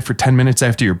is alive for 10 minutes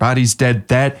after your body's dead,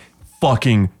 that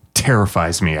fucking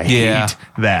terrifies me. I Yeah. hate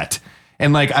that.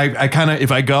 And like I kind of,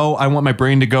 if I go, I want my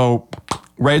brain to go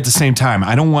right at the same time.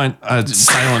 I don't want a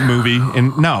silent movie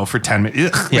and no for 10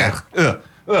 minutes. Ugh, Yeah.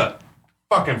 ugh.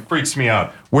 Fucking freaks me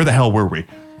out. Where the hell were we?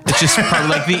 it's just probably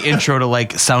like the intro to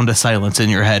like Sound of Silence in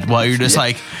your head while you're just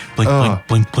like blink,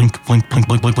 blink, blink, blink, blink,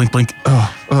 blink, blink, blink, blink.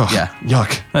 Yeah,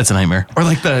 Yuck. that's a nightmare. Or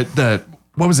like the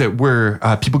what was it where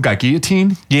people got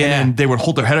guillotined? Yeah. And then they would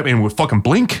hold their head up and would fucking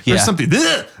blink or Yeah. something.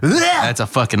 Ugh, ugh. That's a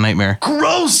fucking nightmare.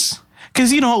 Gross.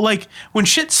 Because, you know, like when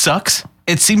shit sucks,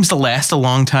 it seems to last a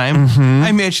long time. I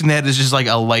imagine that is just like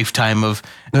a lifetime of,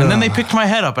 and then they picked my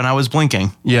head up and I was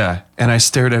blinking. Yeah. And I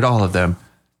stared at all of them.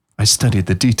 I studied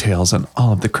the details on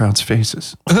all of the crowd's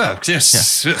faces. Ugh,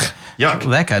 yes. Ugh, yuck. Well,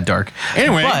 that got dark.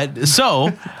 Anyway. But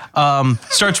so,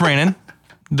 starts raining.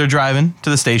 They're driving to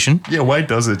the station. Yeah, why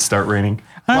does it start raining?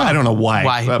 Well, I don't know why.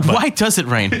 Why? but- Why does it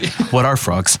rain? What are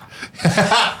frogs?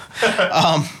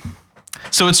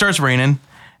 So it starts raining,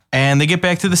 and they get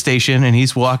back to the station, and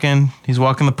he's walking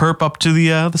the perp up to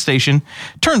the station.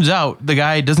 Turns out the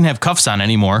guy doesn't have cuffs on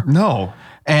anymore, No.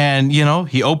 and you know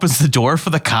he opens the door for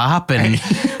the cop, and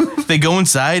they go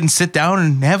inside and sit down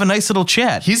and have a nice little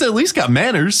chat. He's at least got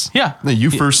manners. Yeah. You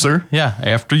first, sir. Yeah,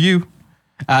 after you.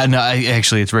 No,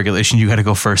 actually, it's regulation. You got to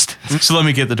go first. So let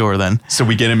me get the door then. So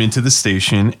we get him into the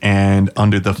station, and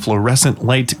under the fluorescent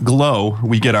light glow,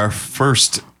 we get our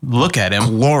first Look at him.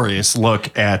 glorious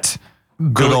look at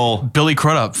good old, Billy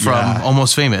Crudup from Yeah.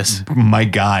 Almost Famous, my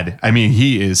God. I mean,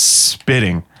 he is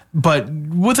spitting. but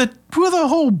with a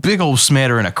whole big old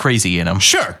smattering of crazy in him.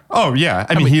 Sure. Oh, yeah.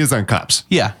 I mean, he is on cops.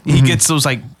 Yeah, he gets those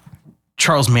like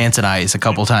Charles Manson eyes a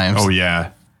couple times. Oh, yeah.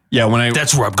 Yeah,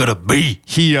 That's where I'm gonna be.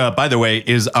 he, by the way,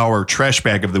 is our trash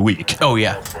bag of the week. Oh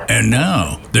yeah. And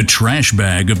now, the trash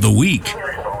bag of the week.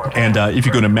 And if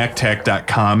you go to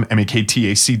mactac.com,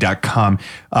 MAKTAC.com,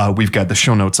 we've got the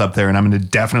show notes up there, and I'm going to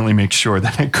definitely make sure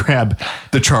that I grab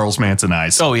the Charles Manson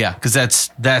eyes. Oh yeah, because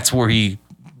that's where he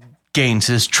gains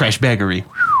his trash baggery.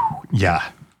 Yeah,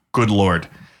 good Lord.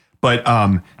 But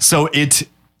so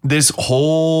this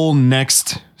whole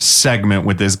next segment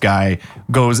with this guy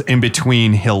goes in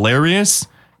between hilarious,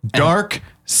 dark,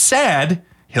 sad,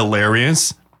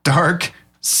 hilarious, dark,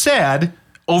 sad.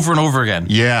 Over and over again.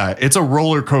 Yeah, it's a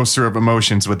roller coaster of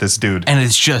emotions with this dude. And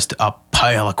it's just a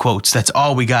pile of quotes. That's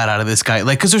all we got out of this guy.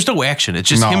 Like, because there's no action. It's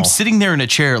just No. him sitting there in a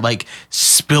chair, like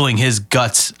spilling his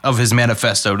guts of his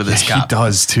manifesto to this He cop.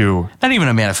 does too. Not even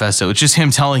a manifesto. It's just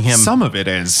him telling him Some of it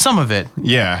is. some of it.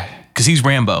 Yeah. Because he's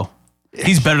Rambo.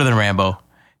 He's better than Rambo.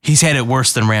 He's had it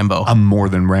worse than Rambo. I'm more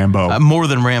than Rambo. More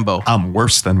than Rambo. I'm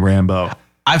worse than Rambo.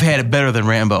 I've had it better than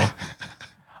Rambo.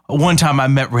 One time I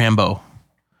met Rambo.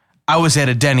 I was at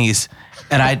a Denny's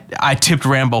and I tipped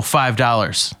Rambo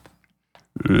 $5.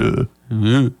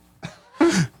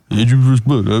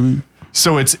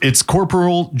 So it's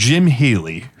Corporal Jim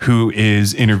Haley who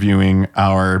is interviewing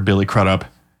our Billy Crudup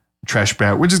trash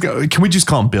bag. Can we just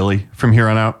call him Billy from here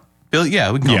on out? Billy.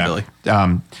 Yeah, we can call him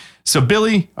Billy. So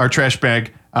Billy, our trash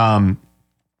bag.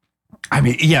 I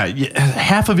mean,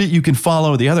 half of it you can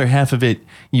follow, the other half of it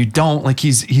you don't. Like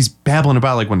he's babbling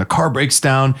about like when the car breaks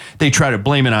down, they try to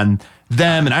blame it on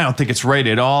them, and I don't think it's right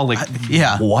at all. Like,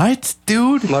 what,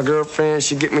 dude? My girlfriend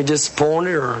should get me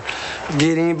disappointed or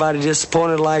get anybody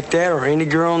disappointed like that, or any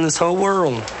girl in this whole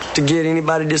world to get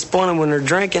anybody disappointed when they're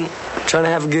drinking, trying to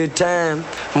have a good time.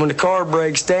 When the car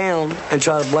breaks down and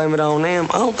try to blame it on them,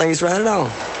 I don't think it's right at all.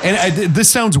 And this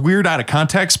sounds weird out of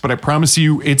context, but I promise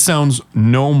you it sounds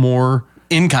no more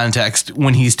in context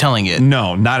when he's telling it.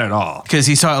 No, not at all. Because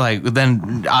he's talking like,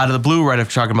 then out of the blue, right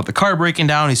after talking about the car breaking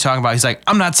down, he's like,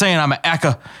 I'm not saying I'm an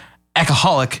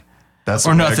alcoholic. That's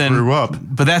or the way nothing. I grew up.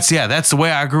 But that's the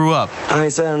way I grew up. I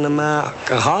ain't saying I'm an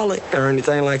alcoholic or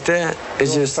anything like that.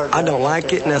 It's just, I don't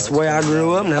like it, and that's the way I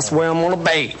grew up, and that's the way I'm gonna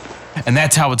be. And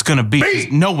that's how it's gonna be.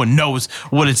 No one knows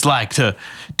what it's like to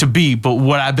be, but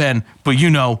what I've been.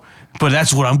 But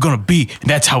that's what I'm gonna be, and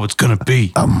that's how it's gonna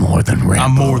be. I'm more than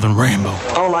Rambo.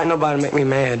 I don't like nobody to make me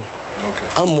mad. Okay.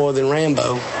 I'm more than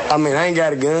Rambo. I mean, I ain't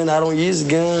got a gun. I don't use a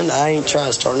gun. I ain't trying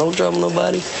to start no trouble with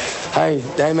nobody. Hey,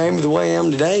 they made me the way I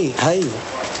am today. Hey,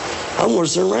 I'm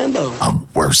worse than Rambo. I'm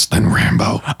worse than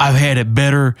Rambo. I've had it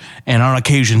better, and on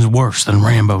occasions worse than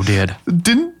Rambo did.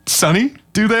 Didn't Sonny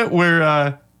do that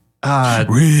where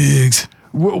Riggs.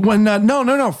 When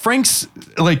no, Frank's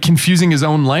like confusing his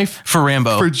own life for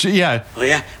Rambo. Oh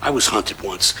yeah, I was hunted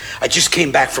once. I just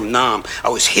came back from Nam. I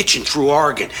was hitching through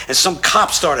Oregon, and some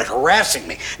cops started harassing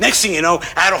me. Next thing you know,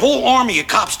 I had a whole army of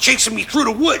cops chasing me through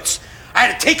the woods. I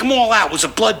had to take them all out. It was a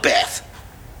bloodbath.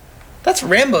 That's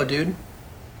Rambo, dude.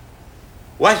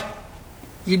 What?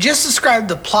 You just described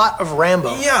the plot of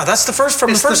Rambo. Yeah, that's the first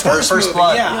movie.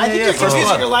 Blood. Yeah, I think you're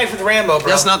confusing your life with Rambo, bro.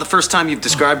 That's not the first time you've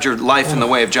described your life in the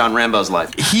way of John Rambo's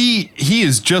life. He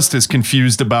is just as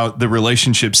confused about the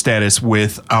relationship status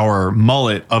with our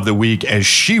mullet of the week as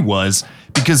she was,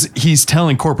 because he's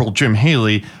telling Corporal Jim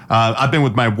Haley, I've been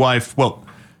with my wife, well,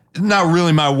 not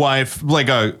really my wife, like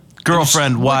a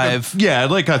girlfriend, wife.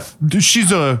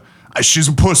 She's a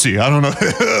pussy. I don't know.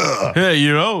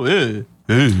 Hey,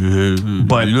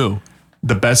 but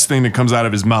the best thing that comes out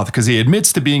of his mouth, because he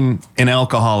admits to being an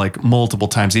alcoholic multiple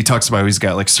times. He talks about how he's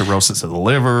got like cirrhosis of the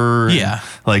liver. Yeah.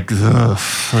 But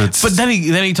then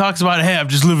he talks about, hey, I'm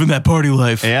just living that party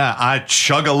life. Yeah, I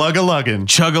chug-a-lug-a-luggin'.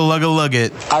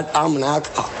 Chug-a-lug-a-lug-it. I'm an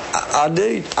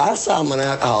alcoholic. I say I'm an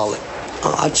alcoholic.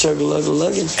 I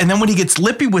chug-a-lug-a-luggin'. And then when he gets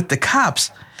lippy with the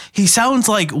cops, he sounds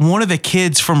like one of the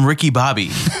kids from Ricky Bobby.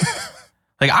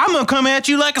 Like, I'm gonna come at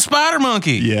you like a spider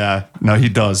monkey. Yeah, no, he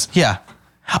does. Yeah,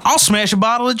 I'll smash a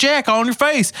bottle of Jack on your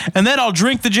face, and then I'll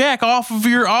drink the Jack off of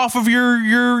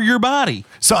your body.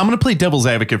 So I'm gonna play devil's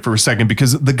advocate for a second,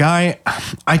 because the guy,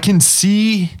 I can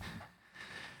see.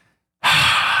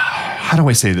 How do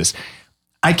I say this?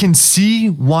 I can see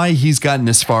why he's gotten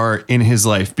this far in his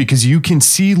life, because you can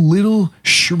see little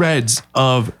shreds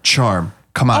of charm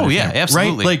come out. Oh of yeah, him,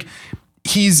 absolutely. Right? Like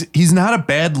he's not a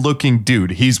bad looking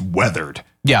dude. He's weathered.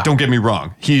 Yeah. Don't get me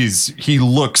wrong. He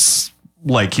looks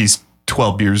like he's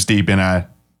 12 beers deep in a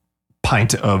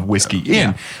pint of whiskey in.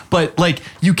 Yeah. But like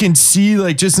you can see,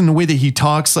 like, just in the way that he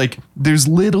talks, like there's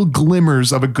little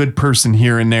glimmers of a good person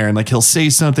here and there. And like he'll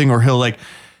say something, or he'll like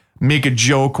make a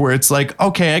joke where it's like,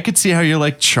 okay, I could see how you're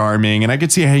like charming, and I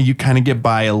could see how you kind of get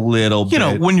by a little bit. You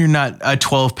know, when you're not a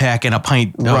 12 pack and a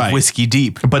pint of whiskey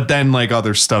deep. But then like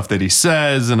other stuff that he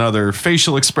says and other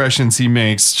facial expressions he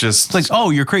makes, just like,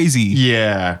 oh, you're crazy.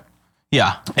 Yeah.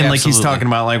 Yeah. And like he's talking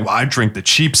about like, well, I drink the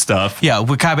cheap stuff. Yeah.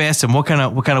 The cop asked him, what kind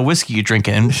of whiskey you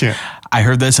drinking? And yeah. I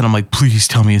heard this and I'm like, please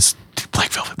tell me it's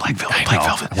Black Velvet.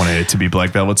 I wanted it to be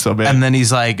Black Velvet so bad. And then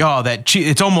he's like, oh,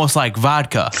 it's almost like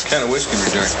vodka. What kind of whiskey you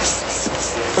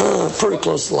drinking? Pretty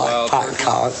close to like Fight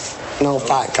Cock. No,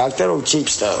 Fight Cock. That old cheap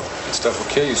stuff. That stuff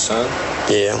will kill you, son.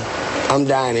 Yeah. I'm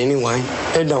dying anyway.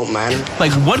 It don't matter.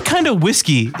 Like, what kind of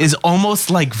whiskey is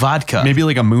almost like vodka? Maybe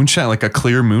like a moonshine, like a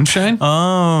clear moonshine?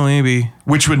 Oh, maybe.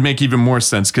 Which would make even more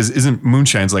sense, because isn't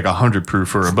moonshine's like 100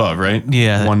 proof or above, right?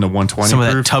 Yeah. 1 to 120 Some proof?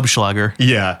 of that Tubschlager.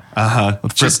 Yeah. Uh-huh.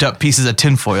 With ripped up pieces of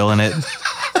tinfoil in it.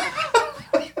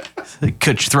 They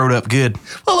cut your throat up good.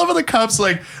 I love how the cop's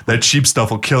like, that cheap stuff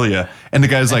will kill you. And the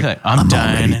guy's like, I'm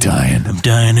dying. already dying. I'm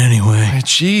dying anyway.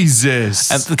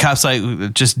 Jesus. And the cop's like,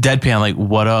 just deadpan, like,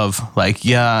 what of? Like,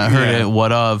 yeah, I heard it.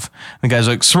 What of? And the guy's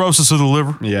like, cirrhosis of the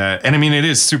liver. Yeah. And I mean, it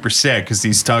is super sad, because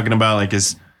he's talking about like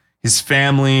his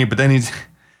family, but then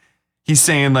he's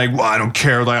saying like, well, I don't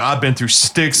care. Like, I've been through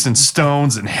sticks and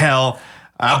stones and hell.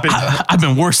 I've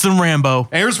been worse than Rambo.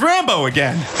 Here's Rambo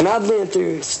again. And I've been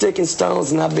through sticking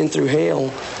stones and I've been through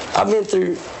hell. I've been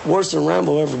through worse than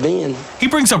Rambo ever been. He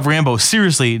brings up Rambo,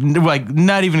 seriously, like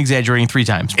not even exaggerating 3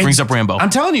 times. Brings up Rambo. I'm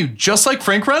telling you, just like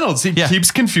Frank Reynolds, he keeps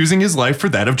confusing his life for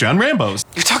that of John Rambo's.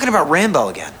 You're talking about Rambo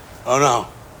again. Oh, no.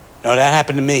 No, that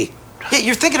happened to me. Yeah,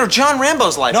 you're thinking of John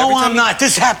Rambo's life. No, I'm not.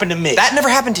 This happened to me. That never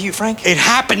happened to you, Frank? It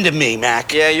happened to me,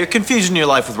 Mac. Yeah, you're confusing your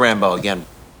life with Rambo again.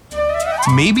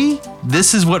 Maybe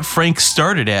this is what Frank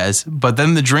started as, but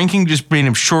then the drinking just made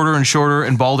him shorter and shorter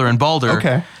and balder and balder.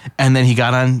 Okay. And then he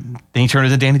then he turned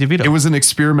into Danny DeVito. It was an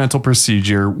experimental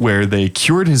procedure where they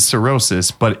cured his cirrhosis,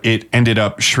 but it ended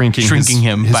up shrinking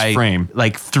him his by frame.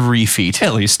 like 3 feet.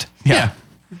 At least. Yeah.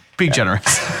 Be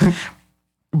generous.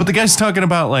 But the guy's talking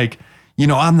about like,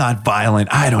 I'm not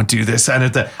violent. I don't do this. I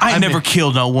never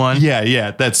killed no one. Yeah.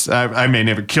 That's I may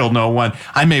never kill no one.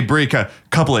 I may break a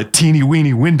couple of teeny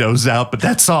weeny windows out, but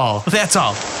that's all. That's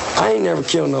all. I ain't never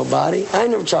killed nobody. I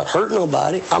ain't never tried to hurt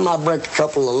nobody. I might break a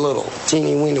couple of little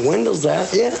teeny weeny windows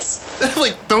out, yes.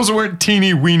 Like those weren't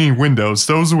teeny weeny windows.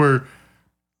 Those were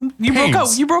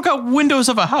You broke out windows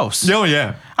of a house. Oh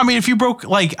yeah. I mean, if you broke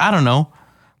like, I don't know,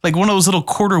 like one of those little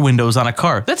quarter windows on a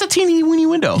car, that's a teeny weeny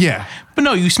window. Yeah. But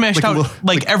no, you smashed out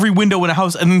every window in a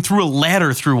house and then threw a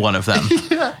ladder through one of them.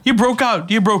 Yeah. You broke out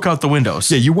the windows.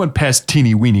 Yeah, you went past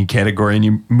teeny weeny category and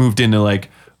you moved into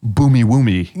like boomy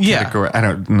woomy category. I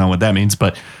don't know what that means,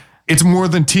 but it's more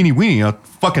than teeny weeny. I'll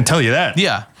fucking tell you that.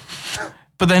 Yeah.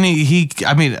 But then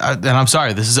and I'm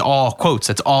sorry, this is all quotes.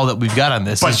 That's all that we've got on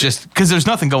this. It's just because there's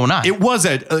nothing going on. It was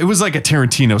like a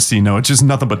Tarantino scene. No, it's just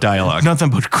nothing but dialogue. Nothing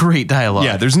but great dialogue.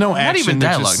 Yeah, there's no action. Not even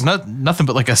dialogue. Nothing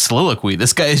but like a soliloquy.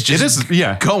 This guy is just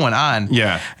going on.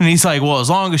 Yeah. And he's like, well,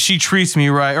 as long as she treats me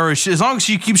right, or as long as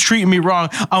she keeps treating me wrong,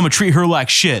 I'm going to treat her like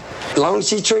shit. As long as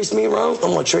she treats me wrong,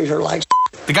 I'm going to treat her like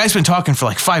shit. The guy's been talking for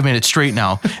like 5 minutes straight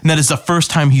now, and that is the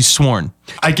first time he's sworn.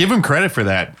 I give him credit for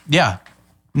that. Yeah.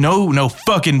 No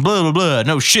fucking blah, blah, blah.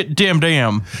 No shit, damn.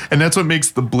 And that's what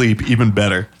makes the bleep even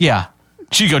better. Yeah.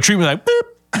 She go treat me like,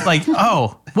 boop. Like,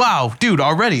 oh, wow, dude,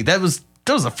 already. That was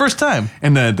the first time.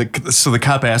 And so the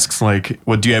cop asks, like,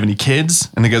 well, do you have any kids?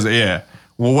 And the guy goes, yeah.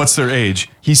 Well, what's their age?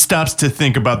 He stops to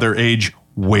think about their age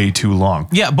way too long.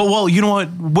 Yeah, but well, you know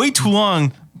what? Way too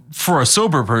long for a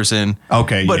sober person.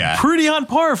 Okay, but yeah. pretty on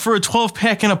par for a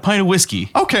 12-pack and a pint of whiskey.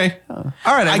 Okay. All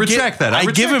right, I retract that. I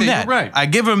give him that. You're right. I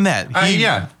give him that.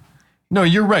 Yeah. No,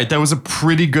 you're right. That was a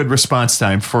pretty good response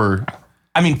time for...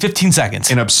 15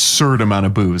 seconds. An absurd amount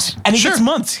of booze. And he gets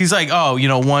months. He's like, oh,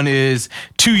 one is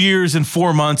 2 years and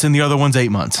 4 months and the other one's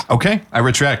 8 months. Okay, I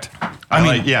retract.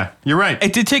 Yeah, you're right.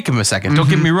 It did take him a second. Don't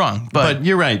get me wrong. But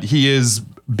you're right. He is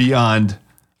beyond...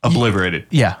 Obliterated.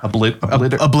 Yeah.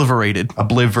 Obliterated. Obliterated.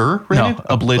 No.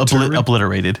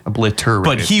 Obliterated. Obliterated.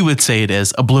 But he would say it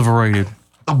as obliterated.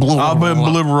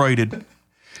 Obliterated.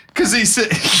 Because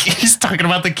he's talking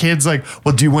about the kids like,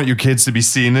 well, do you want your kids to be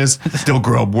seeing this? They'll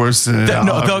grow up worse than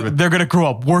they're going to grow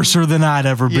up worser than I'd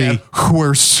ever be. Yeah,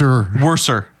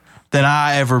 worser than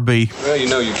I ever be. Well,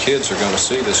 your kids are going to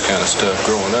see this kind of stuff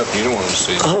growing up. You don't want them to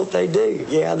see it. I hope they do.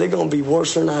 Yeah, they're going to be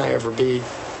worse than I ever be.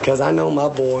 Because I know my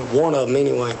boy, one of them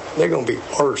anyway, they're going to be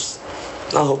worse.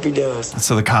 I hope he does.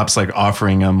 So the cop's like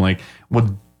offering him like,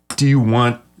 well, do you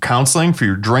want counseling for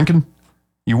your drinking?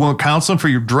 You want counseling for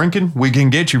your drinking? We can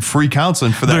get you free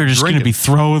counseling for that. They're just going to be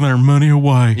throwing their money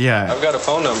away. Yeah. I've got a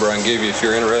phone number I can give you if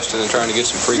you're interested in trying to get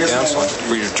some free counseling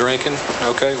for your drinking.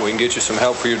 Okay, we can get you some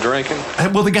help for your drinking.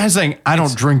 Well, the guy's saying, I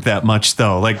don't drink that much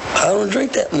though. Like, I don't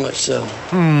drink that much though.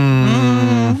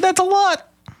 That's a lot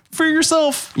for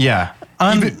yourself. Yeah.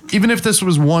 Even if this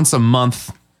was once a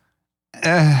month,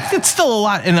 it's still a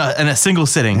lot in a single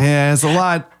sitting. Yeah, it's a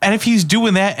lot. And if he's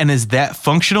doing that and is that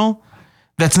functional,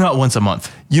 that's not once a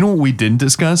month. You know what we didn't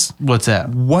discuss? What's that?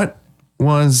 What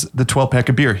was the 12-pack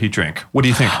of beer he drank? What do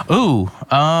you think? Ooh,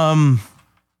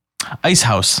 Ice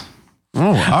House. Oh,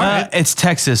 all right. It's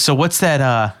Texas. So what's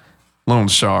that? Lone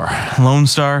Star. Lone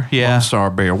Star, yeah. Lone Star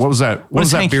beer. What was that? What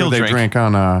was that beer they drank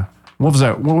on? What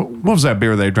was that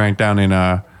beer they drank down in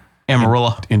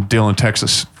Amarillo in Dillon,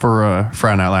 Texas for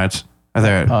Friday Night Lights?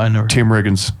 I never. Tim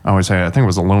Riggins always had. I think it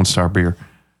was a Lone Star beer.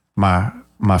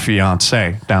 My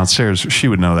fiance downstairs, she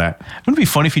would know that. Wouldn't it be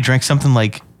funny if he drank something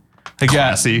like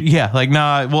classy? Yeah, like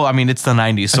nah. Well, I mean, it's the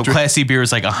 '90s, so classy beer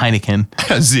is like a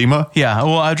Heineken. Zima. Yeah.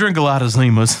 Well, I drink a lot of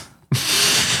Zimas.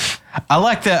 I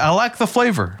like that. I like the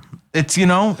flavor. It's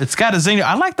it's got a zing.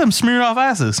 I like them smeared off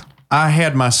asses. I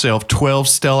had myself 12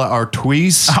 Stella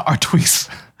Artois. Artois.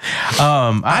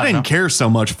 I didn't care so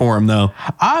much for him though.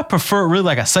 I prefer really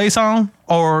like a saison,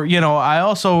 or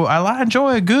I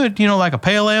enjoy a good like a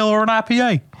pale ale or an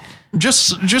IPA.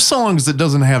 Just so long as it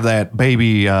doesn't have that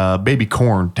baby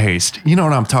corn taste. You know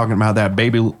what I'm talking about? That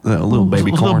little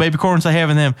baby corn. Little baby corns they have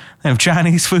in them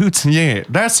Chinese foods. Yeah,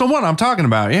 that's the one I'm talking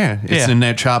about. Yeah, it's in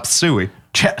that chop suey.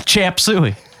 Chap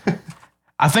suey.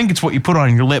 I think it's what you put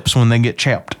on your lips when they get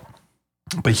chapped.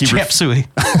 But he chap suey.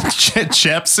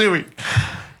 Chap suey.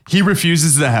 He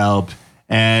refuses to help,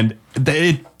 and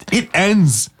it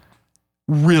ends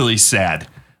really sad.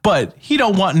 But he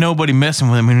don't want nobody messing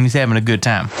with him when he's having a good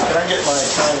time. Can I get my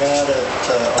tongue out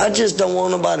at... I just don't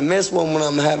want nobody to mess with me when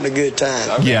I'm having a good time.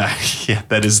 Okay. Yeah,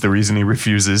 that is the reason he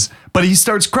refuses. But he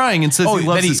starts crying and says he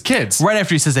loves his kids. Right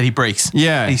after he says that, he breaks.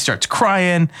 Yeah. And he starts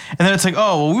crying. And then it's like,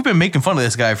 oh, well, we've been making fun of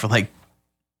this guy for like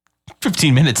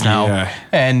 15 minutes now. Yeah.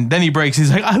 And then he breaks.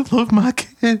 He's like, I love my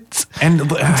kids. And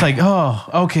it's like,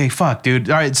 oh, okay, fuck, dude.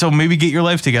 All right, so maybe get your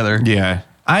life together. Yeah.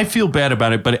 I feel bad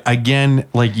about it, but again,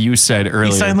 like you said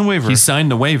earlier, he signed the waiver. He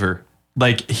signed the waiver.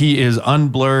 Like, he is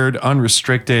unblurred,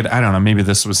 unrestricted. I don't know. Maybe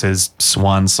this was his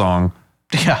swan song.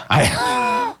 Yeah.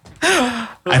 I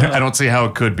don't see how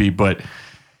it could be, but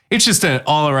it's just an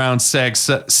all-around sad.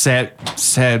 This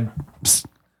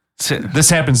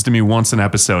happens to me once an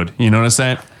episode. You notice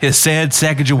that? His sad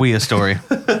Sacagawea story. Is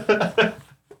that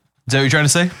what you're trying to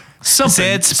say?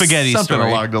 Sad spaghetti something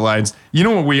story. Along the lines. You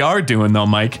know what we are doing, though,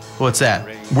 Mike? What's that?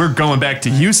 We're going back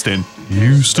to Houston.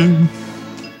 Houston.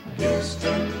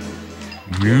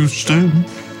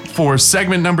 For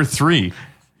segment number 3.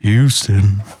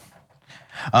 Houston.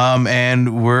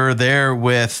 And we're there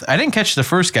with, I didn't catch the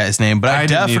first guy's name, but I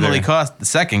definitely caught the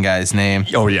second guy's name.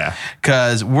 Oh, yeah.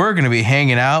 Because we're going to be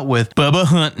hanging out with Bubba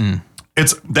Hunton.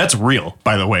 That's real,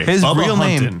 by the way. His Bubba real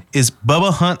Hunton. name is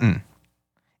Bubba Hunton.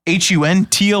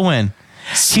 Hunton.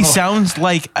 He sounds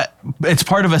like it's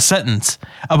part of a sentence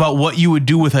about what you would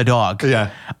do with a dog.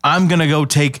 Yeah. I'm going to go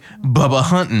take Bubba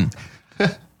Hunton.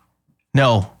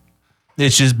 No,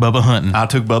 it's just Bubba Hunton. I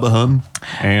took Bubba Hunton.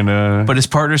 And but his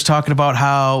partner's talking about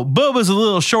how Bubba's a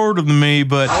little shorter than me,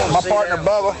 but my partner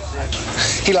Bubba,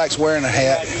 he likes wearing a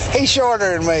hat. He's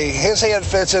shorter than me. His head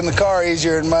fits in the car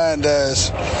easier than mine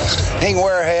does. He can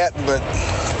wear a hat, but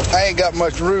I ain't got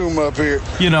much room up here.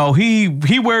 You know,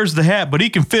 he wears the hat, but he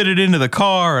can fit it into the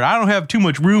car, and I don't have too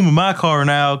much room in my car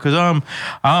now because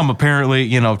I'm apparently,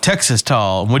 Texas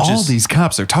tall. All these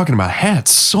cops are talking about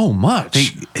hats so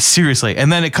much. Seriously.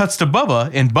 And then it cuts to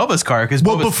Bubba in Bubba's car.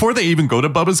 Before they even go to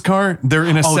Bubba's car, they're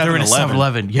in a 7-Eleven. They're in a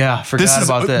 7-Eleven. Yeah, forgot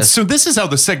about this. So this is how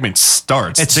the segment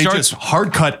starts. They just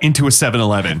hard cut into a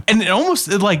 7-Eleven. And it almost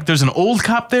like there's an old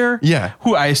cop there. Yeah.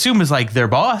 Who I assume is like their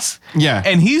boss. Yeah.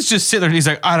 And he's just sitting there and he's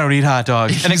like, I don't eat hot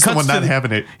dogs. And he's the one not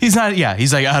having it. He's not, yeah.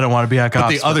 He's like, I don't want to be a cop.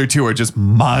 But the other two are just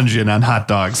munging on hot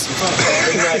dogs.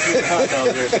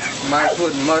 Mike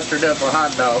putting mustard up a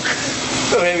hot dog.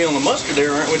 So heavy on the mustard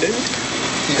there, aren't we, dude?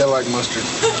 I like mustard.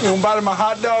 You want to bite my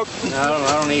hot dog? No,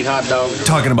 I don't eat hot dogs.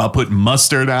 Talking about putting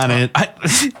mustard on it.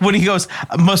 When he goes,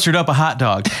 mustard up a hot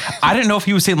dog, I didn't know if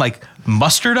he was saying like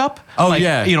mustard up. Oh, like,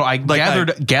 yeah. I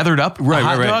gathered up a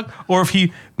hot dog, or if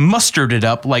he mustarded it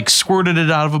up, like squirted it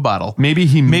out of a bottle. Maybe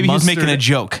he's making a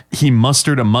joke. He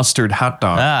mustered a mustard hot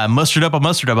dog. Mustard up a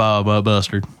mustard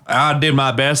mustard. I did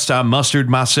my best. I mustered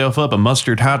myself up a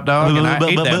mustard hot dog, and I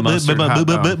ate that mustard hot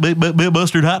dog.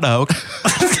 Mustard hot dog.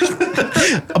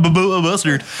 A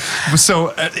mustard.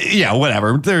 So yeah,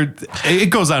 whatever. It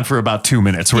goes on for about 2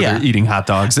 minutes where they're eating hot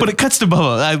dogs. But it cuts to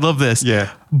Bubba. I love this.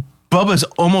 Yeah. Bubba's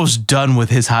almost done with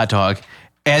his hot dog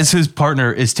as his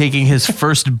partner is taking his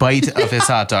first bite of his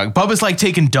hot dog. Bubba's like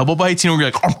taking double bites, we're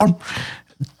like,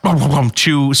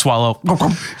 chew, swallow.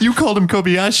 You called him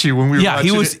Kobayashi when we were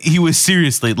watching it. He was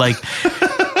seriously like,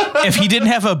 if he didn't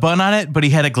have a bun on it, but he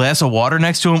had a glass of water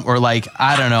next to him, or like,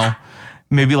 I don't know,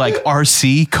 maybe like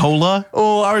RC cola.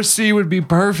 Oh, RC would be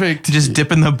perfect. Just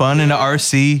dipping the bun into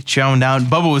RC, chowing down.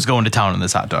 Bubba was going to town on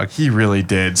this hot dog. He really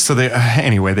did. So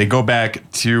they go back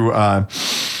to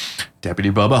Deputy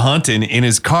Bubba Hunton in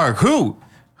his car. Who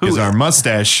is our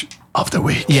mustache of the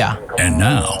week? Yeah. And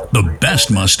now, the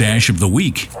best mustache of the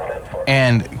week.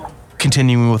 And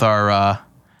continuing with our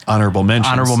honorable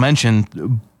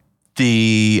mention,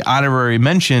 the honorary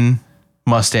mention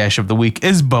mustache of the week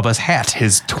is Bubba's hat.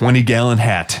 His 20-gallon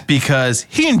hat. Because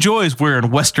he enjoys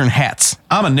wearing Western hats.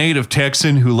 I'm a native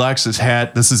Texan who likes his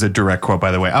hat. This is a direct quote,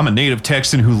 by the way. I'm a native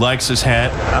Texan who likes his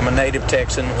hat. I'm a native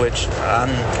Texan, which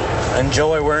I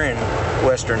enjoy wearing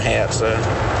Western hats.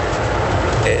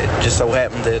 It just so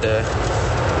happened that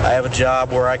I have a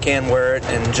job where I can wear it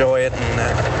and enjoy it, and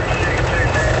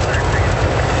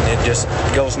it just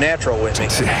goes natural with me.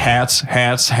 Hats.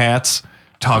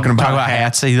 Talking about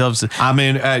hats. He loves it. I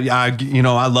mean,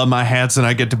 I love my hats, and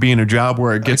I get to be in a job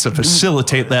where it gets to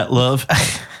facilitate that love.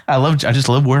 I just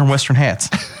love wearing Western hats.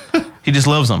 He just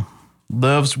loves them.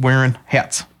 Loves wearing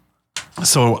hats.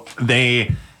 So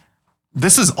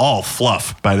this is all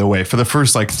fluff, by the way, for the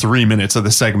first like 3 minutes of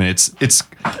the segment. It's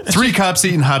 3 cops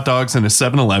eating hot dogs in a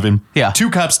 7-Eleven. Yeah.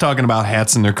 2 cops talking about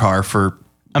hats in their car for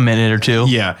a minute or two.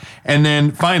 Yeah. And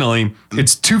then finally,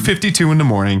 it's 2:52 in the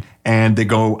morning and they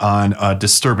go on a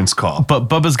disturbance call. But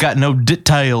Bubba's got no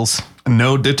details.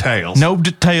 No details. No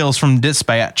details from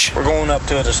dispatch. We're going up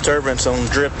to a disturbance on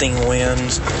drifting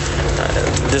winds.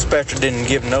 Dispatcher didn't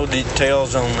give no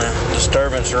details on the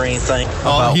disturbance or anything.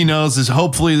 All he knows is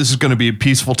hopefully this is going to be a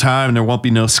peaceful time and there won't be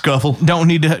no scuffle. Don't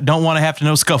want to have to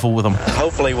no scuffle with them.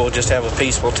 Hopefully we'll just have a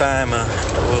peaceful time.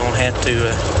 We won't have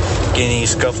to get any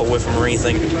scuffle with them or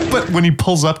anything. But when he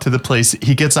pulls up to the place,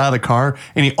 he gets out of the car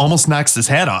and he almost knocks his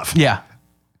hat off. Yeah.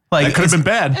 Like, that could have been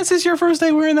bad. Is this your first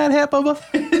day wearing that hat, Bubba?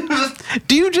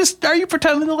 Are you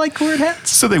pretending to like wearing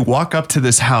hats? So they walk up to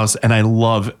this house and I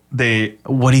love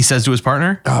what he says to his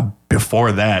partner?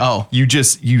 Before that,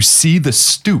 you see the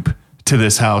stoop to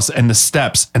this house and the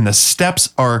steps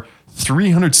are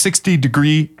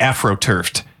 360-degree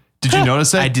afro-turfed. Did you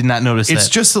notice that? I did not notice that. It's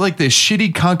just like this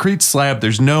shitty concrete slab.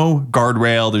 There's no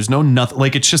guardrail. There's no nothing.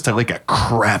 Like, it's just like a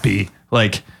crappy,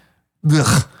 like,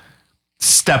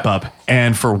 step up.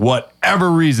 And for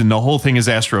whatever reason, the whole thing is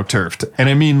astroturfed. And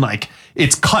I mean, like,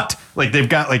 it's cut. Like, they've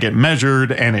got, like, it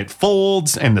measured and it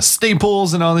folds and the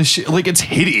staples and all this shit. Like, it's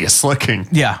hideous looking.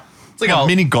 Yeah. It's like a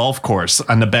mini golf course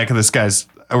on the back of this guy's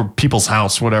or people's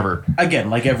house, whatever. Again,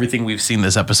 like everything we've seen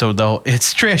this episode, though,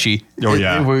 it's trashy. Oh,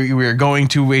 yeah. We're going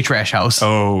to a trash house.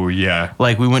 Oh, yeah.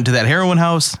 Like, we went to that heroin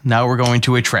house. Now we're going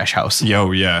to a trash house.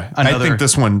 Yo, yeah. I think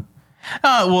this one...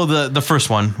 well, the first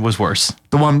one was worse.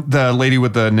 The lady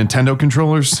with the Nintendo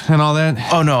controllers and all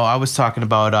that? Oh, no. I was talking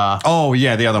about... oh,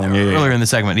 yeah, the other one. Yeah, earlier in the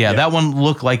segment. Yeah, that one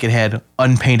looked like it had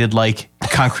unpainted, like,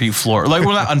 concrete floor. Like,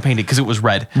 well, not unpainted, because it was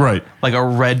red. Right. Like a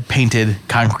red painted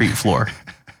concrete floor.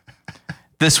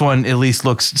 This one at least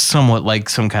looks somewhat like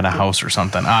some kind of house or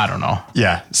something. I don't know.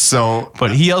 Yeah. So, but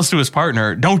he yells to his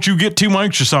partner, "Don't you get too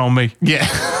anxious on me." Yeah.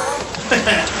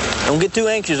 Don't get too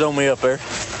anxious on me up there.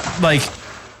 Like,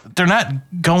 they're not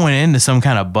going into some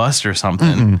kind of bust or something.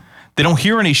 Mm-mm. They don't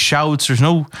hear any shouts. There's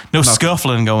no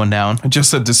scuffling going down.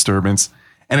 Just a disturbance.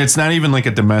 And it's not even like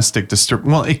a domestic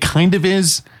disturbance. Well, it kind of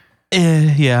is.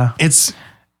 Yeah.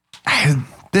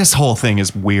 This whole thing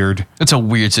is weird. It's a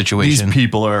weird situation. These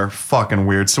people are fucking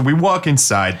weird. So we walk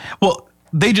inside. Well,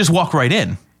 they just walk right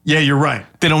in. Yeah, you're right.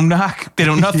 They don't knock. They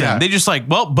don't nothing. Yeah. They just like,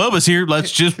 well, Bubba's here.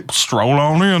 Let's just stroll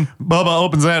on in. Bubba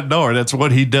opens that door. That's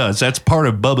what he does. That's part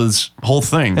of Bubba's whole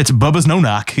thing. It's Bubba's no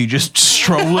knock. He just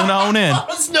strolling on in.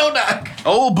 Bubba's no knock.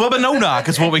 Oh, Bubba no knock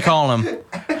is what we call him.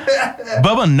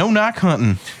 Bubba no knock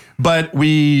hunting. But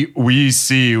we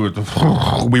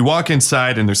walk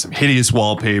inside and there's some hideous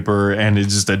wallpaper and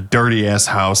it's just a dirty ass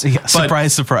house. Yeah,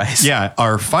 surprise, surprise. Yeah.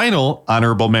 Our final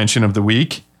honorable mention of the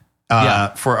week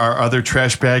for our other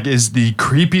trash bag is the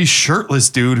creepy shirtless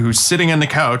dude who's sitting on the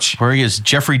couch wearing his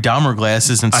Jeffrey Dahmer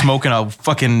glasses and smoking a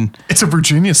fucking. It's a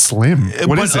Virginia Slim.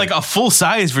 What is it? Like a full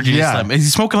size Virginia Slim.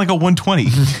 He's smoking like a 120.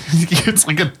 It's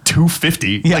like a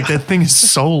 250. Yeah. Like that thing is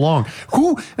so long.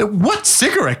 What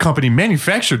cigarette company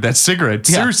manufactured that cigarette?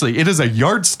 Yeah. Seriously, it is a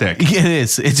yardstick. It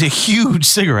is. It's a huge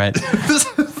cigarette.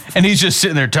 And he's just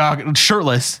sitting there talking,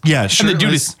 shirtless. Yeah, shirtless. And the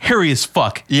dude is hairy as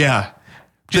fuck. Yeah.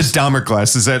 Just Dahmer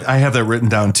glasses. That I have that written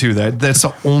down too. That's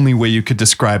the only way you could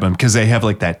describe them because they have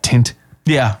like that tint.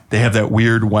 Yeah. They have that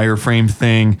weird wireframe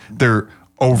thing. They're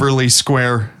overly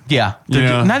square. Yeah.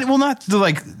 Yeah. Not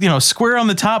like, square on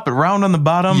the top, but round on the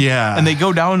bottom. Yeah. And they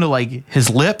go down to like his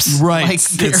lips. Right. Like,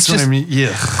 That's what I mean.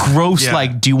 Yeah. Gross. Yeah.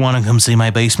 Like, do you want to come see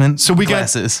my basement? So we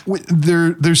glasses.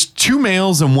 There's 2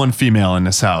 males and 1 female in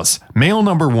this house. Male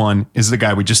number 1 is the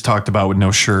guy we just talked about with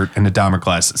no shirt and the Dahmer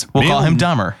glasses. We'll call him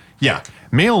Dahmer. Yeah.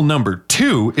 Male number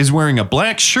 2 is wearing a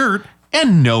black shirt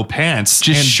and no pants.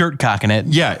 Just shirt cocking it.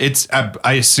 Yeah, it's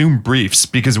I assume briefs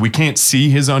because we can't see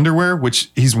his underwear, which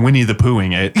he's Winnie the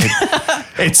Poohing it.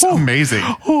 It's amazing.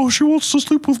 Oh, she wants to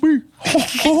sleep with me.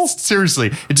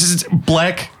 Seriously, it's just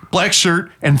black shirt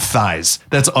and thighs.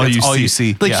 That's all you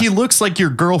see. Like he looks like your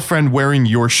girlfriend wearing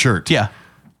your shirt. Yeah.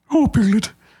 Oh,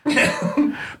 Piglet.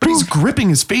 But he's gripping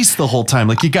his face the whole time.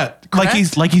 Like he got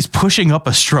cracked. like he's pushing up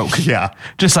a stroke. Yeah.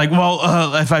 Just like,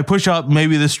 if I push up,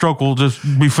 maybe this stroke will just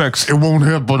be fixed. It won't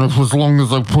happen as long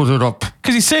as I put it up.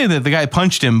 Because he's saying that the guy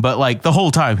punched him, but like the whole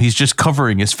time he's just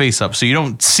covering his face up, so you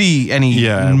don't see any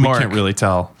mark. We can't really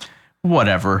tell.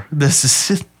 Whatever. This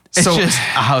is it's just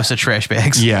a house of trash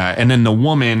bags. Yeah, and then the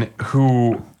woman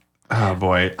who, oh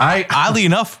boy, oddly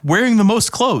enough, wearing the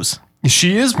most clothes.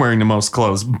 She is wearing the most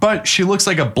clothes, but she looks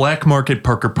like a black market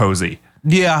Parker Posey.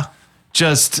 Yeah.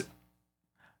 Just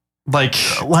like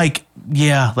a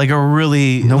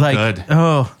really no like, good.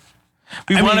 Oh,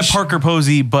 we wanted Parker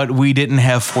Posey, but we didn't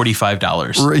have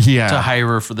 $45 to hire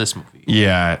her for this movie.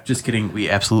 Yeah. Just kidding. We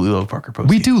absolutely love Parker Posey.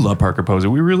 We do love Parker Posey.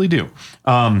 We really do.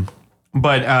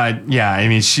 But yeah, I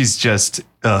mean, she's just,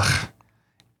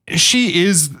 she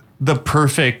is the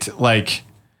perfect, like,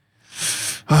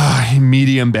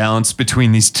 medium balance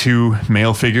between these two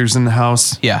male figures in the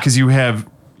house. Yeah. Because we have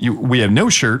no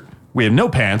shirt, we have no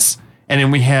pants, and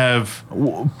then we have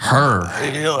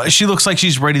her. She looks like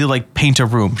she's ready to like paint a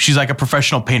room. She's like a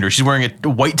professional painter. She's wearing a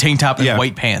white tank top and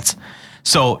white pants.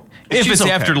 So if She's it's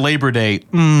okay. after Labor Day,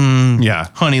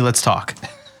 honey, let's talk.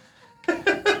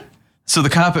 So the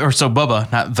cop,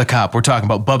 Bubba, not the cop, we're talking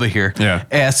about Bubba here. Yeah.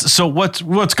 Asks, so what's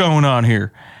going on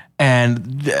here? And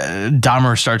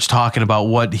Dahmer starts talking about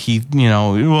what he,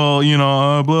 blah,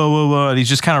 blah, blah. And he's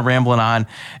just kind of rambling on.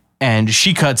 And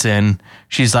she cuts in.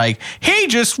 She's like, he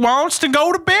just wants to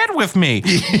go to bed with me.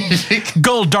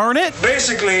 Go darn it.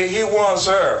 Basically, he wants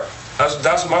her.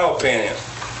 That's my opinion.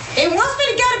 He wants me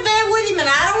to go to bed with him, and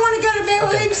I don't want to go to bed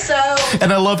with him, so...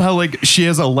 And I love how, like, she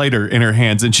has a lighter in her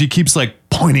hands, and she keeps, like,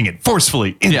 pointing it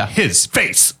forcefully in his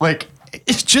face. Like,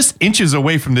 it's just inches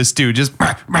away from this dude. Just...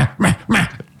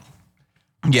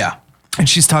 Yeah. And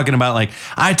she's talking about, like,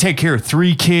 I take care of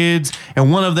 3 kids,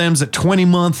 and one of them's a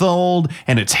 20-month-old,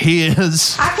 and it's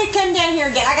his. I could come down here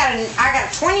and get... I got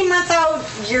a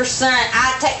 20-month-old, your son.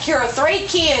 I take care of 3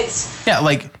 kids. Yeah,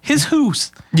 like, his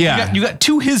who's. Yeah. You got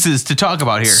 2 hises to talk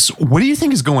about here. So what do you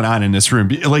think is going on in this room?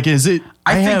 Like, is it...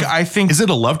 I think... Is it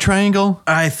a love triangle?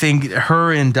 I think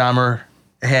her and Dahmer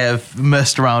have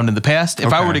messed around in the past.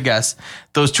 If I were to guess,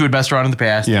 those 2 had messed around in the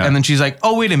past. Yeah. And then she's like,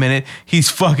 oh, wait a minute.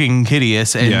 He's fucking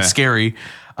hideous and scary.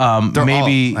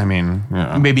 Maybe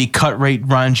cut rate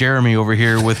Ron Jeremy over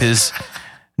here with his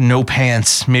no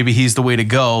pants. Maybe he's the way to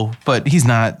go, but he's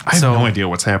not. I have no idea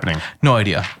what's happening. No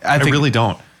idea. I really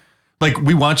don't. Like,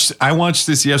 I watched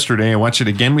this yesterday. I watched it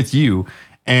again with you,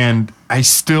 and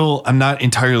I'm not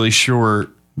entirely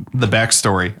sure the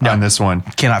backstory on this one.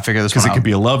 Cannot figure this one out. Because it could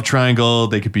be a love triangle.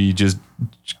 They could be just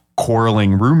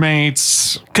quarreling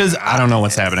roommates. Because I don't know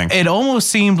what's happening. It almost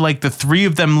seemed like the 3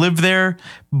 of them live there,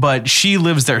 but she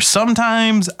lives there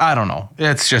sometimes. I don't know.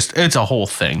 It's a whole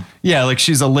thing. Yeah, like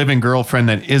she's a living girlfriend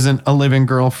that isn't a living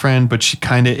girlfriend, but she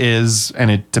kind of is, and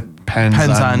it depends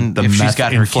on if she's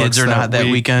got her kids or not that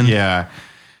weekend. Yeah.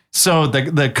 So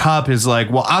the cop is like,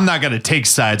 well, I'm not going to take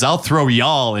sides. I'll throw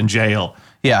y'all in jail.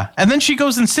 Yeah. And then she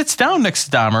goes and sits down next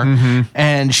to Dahmer,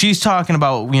 and she's talking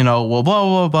about, blah,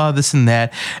 blah, blah, this and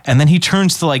that. And then he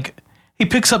turns to he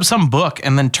picks up some book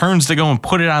and then turns to go and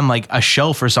put it on like a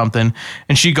shelf or something.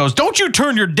 And she goes, don't you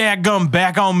turn your dadgum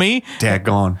back on me.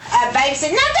 Daggone. Babe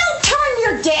said, no, don't turn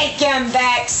your dadgum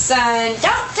back, son.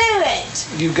 Don't do it.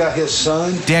 You got his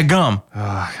son? Dadgum.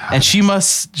 And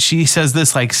she says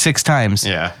this like 6 times.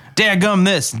 Yeah. Dadgum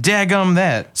this, dadgum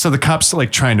that. So the cops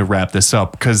like trying to wrap this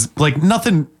up because like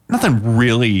nothing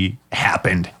really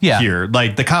happened here.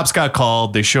 Like the cops got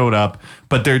called, they showed up,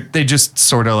 but they just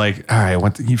sort of like, all right,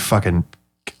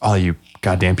 all you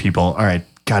goddamn people. All right,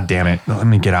 god damn it, let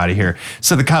me get out of here.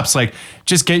 So the cops like,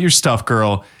 just get your stuff,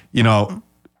 girl,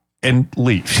 and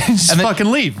leave.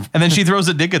 Fucking leave. And then she throws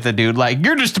a dig at the dude like,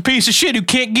 you're just a piece of shit who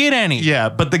can't get any. Yeah,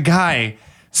 but the guy.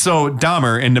 So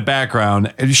Dahmer in the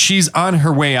background, she's on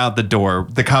her way out the door.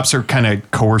 The cops are kind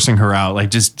of coercing her out, like,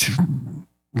 just,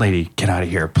 lady, get out of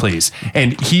here, please.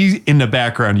 And he in the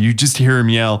background, you just hear him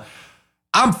yell,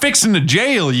 I'm fixing to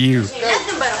jail you.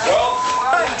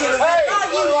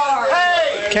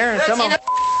 Karen, come on.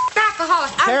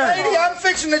 Karen, I'm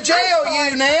fixing to jail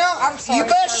you now. I'm sorry. You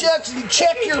best shut and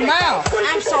check your mouth.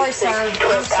 I'm sorry, sir.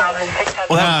 I'm sorry.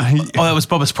 Well, that was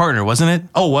Bubba's partner, wasn't it?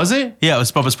 Oh, was it? Yeah, it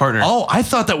was Bubba's partner. Oh, I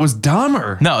thought that was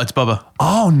Dahmer. No, it's Bubba.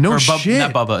 Oh, no shit.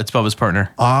 Not Bubba, it's Bubba's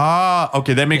partner. Ah,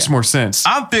 okay, that makes more sense.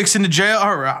 I'm fixing to jail.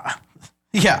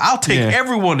 Yeah, I'll take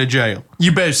everyone to jail.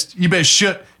 You best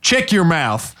check your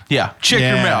mouth. Yeah, check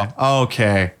your mouth.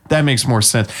 Okay, that makes more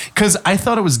sense. Because I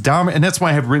thought it was Dahmer, and that's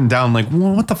why I have written down like,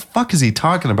 well, what the fuck is he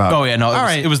talking about? Oh yeah, no,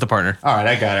 it was the partner. All right,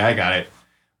 I got it.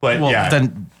 But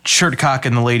then shirt cock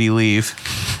and the lady leave,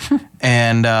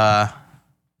 and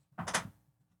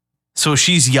so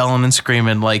she's yelling and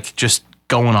screaming, like just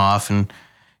going off, and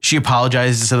she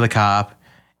apologizes to the cop,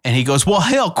 and he goes, "Well,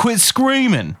 hell, quit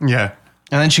screaming." Yeah.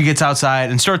 And then she gets outside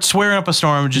and starts swearing up a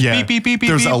storm, just beep, beep, beep, beep.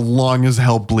 There's a long as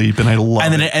hell bleep, and I love it.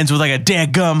 And then it ends with like a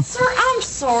dadgum. Sir, I'm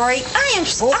sorry.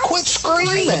 Quit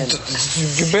screaming.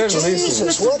 You better listen.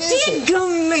 Jesus, what is it?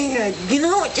 Dadgum,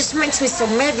 it just makes me so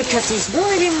mad because he's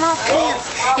wanted in my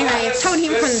pants. And I have told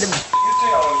him from the...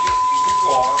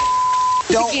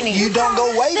 you don't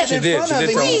go waving in front of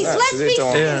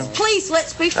him. Please,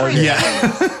 let's be friends.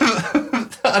 Yeah.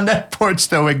 On that porch,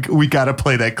 though, we got to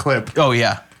play that clip. Oh,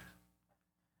 yeah.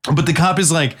 But the cop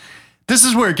is like, this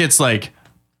is where it gets like,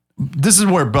 this is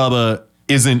where Bubba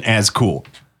isn't as cool.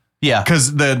 Yeah. Because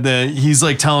he's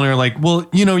like telling her like, well,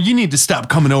 you need to stop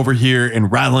coming over here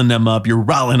and riling them up. You're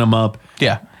riling them up.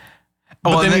 Yeah.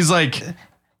 But then he's like,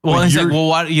 why,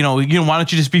 why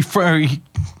don't you just be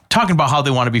talking about how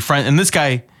they want to be friends? And this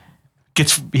guy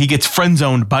gets friend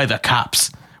zoned by the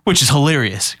cops, which is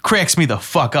hilarious. Cracks me the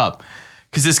fuck up.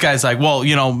 Because this guy's like, well,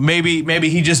 maybe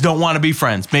he just don't want to be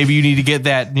friends. Maybe you need to get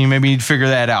that. Maybe you need to figure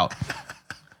that out.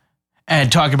 And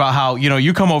talking about how,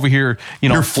 you come over here,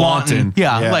 you're flaunting.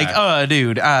 Yeah,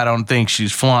 dude, I don't think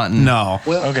she's flaunting. No.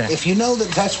 Well, if you know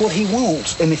that's what he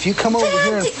wants, and if you come over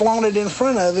here and flaunt it in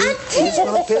front of him, it's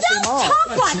going to piss him off.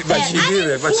 But she did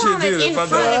it. It's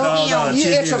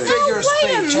a figure of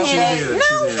speech.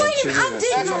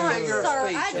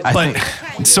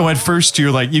 But so at first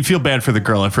you're like, you feel bad for the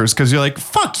girl at first because you're like,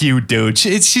 fuck you, dude.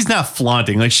 She's not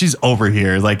flaunting. Like, she's over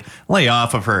here. Like, lay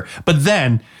off of her. But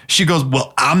then she goes,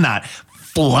 well, I'm not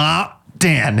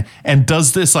flaunting, and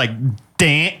does this like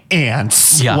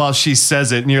dance while she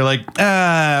says it. And you're like,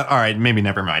 all right, maybe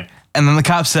never mind. And then the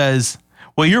cop says,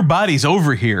 well, your body's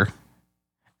over here.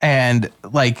 And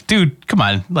like, dude, come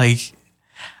on. Like,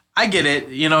 I get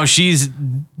it. She's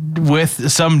with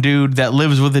some dude that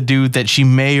lives with a dude that she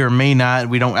may or may not,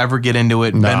 we don't ever get into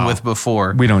it, been with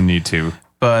before. We don't need to.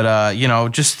 But,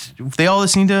 just, they all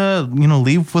just need to,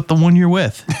 leave with the one you're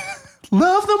with.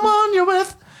 Love the one you're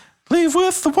with. Leave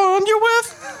with the one you're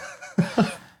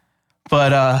with.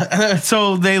 But,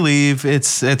 so they leave.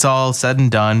 It's all said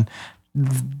and done.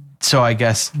 So I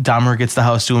guess Dahmer gets the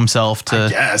house to himself to.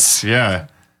 Yes, yeah.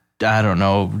 I don't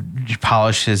know,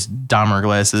 polish his Dahmer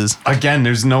glasses. Again,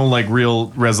 there's no like real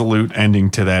resolute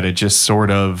ending to that. It just sort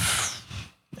of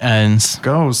ends.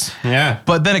 Goes. Yeah.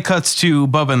 But then it cuts to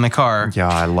Bubba in the car. Yeah,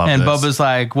 I love and this. Bubba's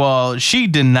like, well, she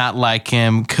did not like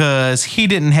him because he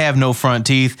didn't have no front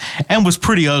teeth and was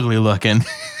pretty ugly looking.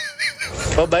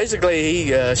 Well,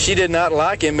 basically, she did not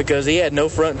like him because he had no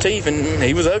front teeth and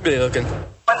he was ugly looking.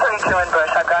 132 in Bush,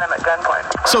 I've got him at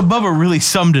gunpoint. So Bubba really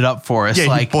summed it up for us.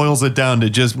 Yeah, he boils it down to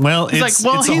just, it's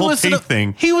a whole teeth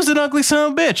thing. He was an ugly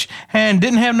son of a bitch and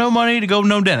didn't have no money to go to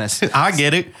no dentist. I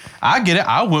get it.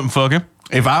 I wouldn't fuck him.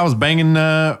 If I was banging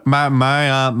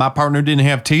my partner didn't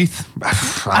have teeth,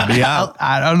 I'd be out.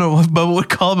 I don't know what Bubba would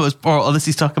call him, unless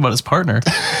he's talking about his partner.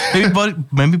 Maybe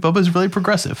Bubba's really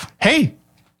progressive. Hey,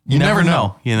 you never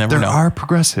know. You never know. There are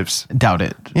progressives. Doubt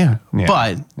it. Yeah.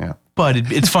 But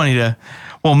it's funny to.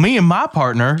 Well, me and my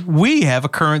partner, we have a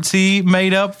currency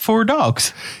made up for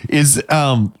dogs.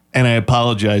 And I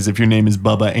apologize if your name is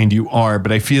Bubba and you are,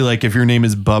 but I feel like if your name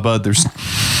is Bubba, there's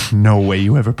no way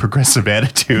you have a progressive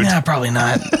attitude. Yeah, probably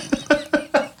not.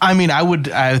 I mean,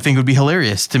 I think it would be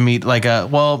hilarious to meet like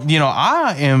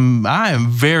I am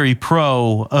very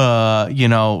pro,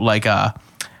 like a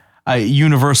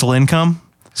universal income.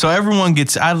 So everyone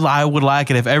gets, I would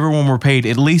like it if everyone were paid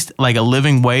at least like a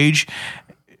living wage,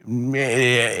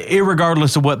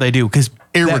 irregardless of what they do. Because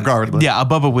irregardless.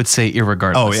 Bubba would say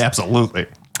irregardless. Oh, absolutely.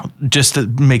 Just to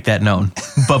make that known.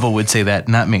 Bubba would say that,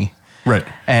 not me. Right.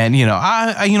 And,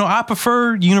 I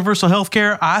prefer universal health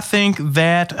care. I think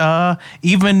that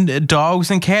even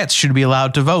dogs and cats should be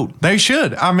allowed to vote. They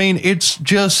should. I mean, it's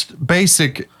just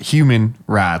basic human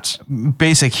rights.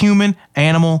 Basic human,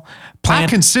 animal, plant, I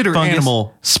consider fungus,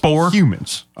 animal spore.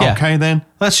 Humans. Yeah. Okay, then.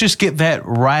 Let's just get that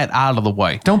right out of the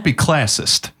way. Don't be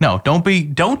classist. No,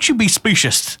 don't you be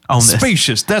specious on this.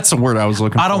 Specious. That's the word I was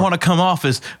looking for. I don't want to come off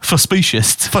as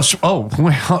specious. Oh,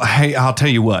 well, hey, I'll tell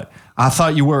you what. I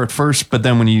thought you were at first, but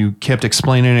then when you kept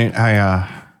explaining it,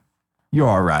 you're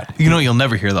all right. You know what you'll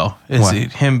never hear, though? Is What?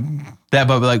 that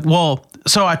Bubba like, well,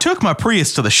 so I took my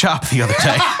Prius to the shop the other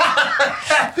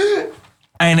day.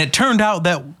 And it turned out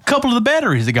that a couple of the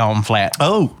batteries had gone flat.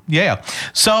 Oh. Yeah.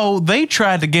 So they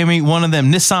tried to give me one of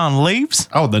them Nissan Leafs.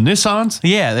 Oh, the Nissans?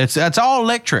 Yeah, that's all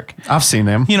electric. I've seen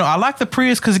them. I like the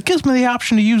Prius because it gives me the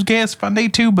option to use gas if I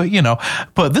need to, but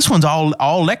this one's all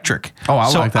electric. Oh,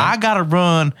 I so like that. I got to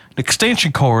run the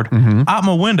extension cord out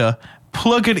my window,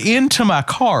 plug it into my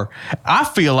car. I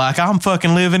feel like I'm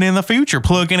fucking living in the future,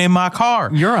 plugging in my car.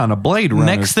 You're on a Blade Runner.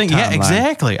 Next thing, yeah, timeline.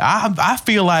 exactly. I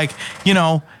feel like,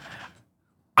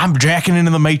 I'm jacking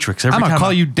into the Matrix every I'm time. going to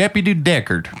call you Deputy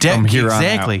Deckard from here on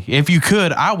exactly. out. If you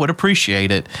could, I would appreciate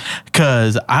it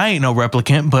because I ain't no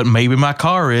replicant, but maybe my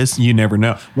car is. You never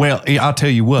know. Well, I'll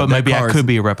tell you what. But maybe I could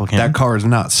be a replicant. That car is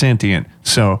not sentient.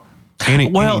 So any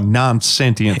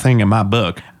non-sentient thing in my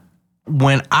book.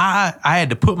 when I had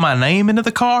to put my name into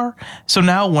the car. So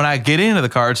now when I get into the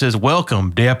car, it says,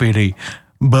 "Welcome, Deputy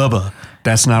Bubba."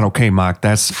 That's not okay, Mike.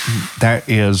 That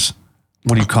is,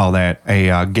 what do you call that?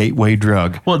 A gateway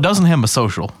drug. Well, it doesn't have a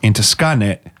social. Into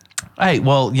Skynet. Hey,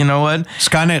 well, you know what?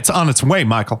 Skynet's on its way,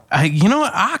 Michael. You know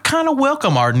what? I kind of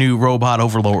welcome our new robot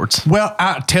overlords. Well,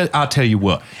 I'll tell you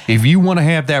what. If you want to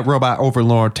have that robot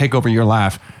overlord take over your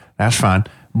life, that's fine.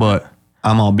 But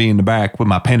I'm going to be in the back with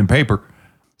my pen and paper.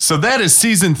 So that is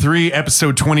season 3,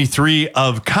 episode 23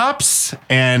 of Cops,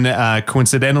 and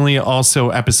coincidentally also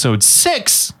episode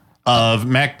 6 of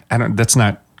Mac. That's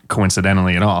not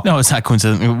coincidentally at all. No, it's not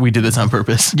coincidental. We did this on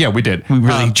purpose. Yeah, we did. We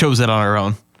really chose it on our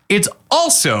own. It's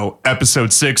also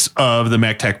episode 6 of the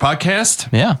MacTac podcast.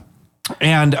 Yeah.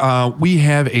 And we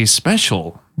have a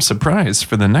special surprise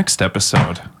for the next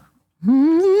episode.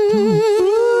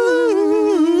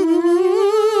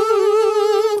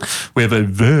 We have a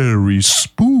very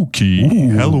spooky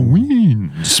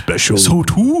Halloween special. So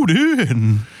tune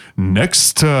in.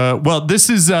 Next, this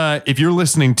is, if you're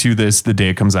listening to this the day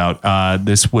it comes out,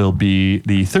 this will be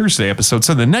the Thursday episode.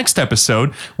 So the next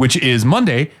episode, which is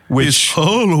Monday, which is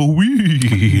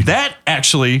Halloween. That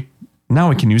actually, now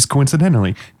we can use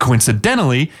coincidentally,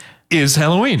 is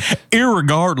Halloween.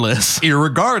 Irregardless,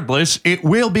 it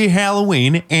will be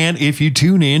Halloween. And if you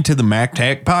tune in to the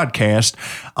MacTac podcast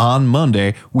on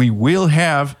Monday, we will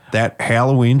have that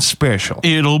Halloween special.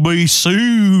 It'll be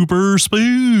super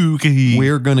spooky.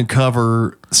 We're going to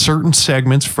cover certain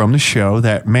segments from the show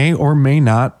that may or may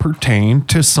not pertain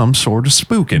to some sort of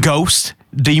spooking. Ghosts,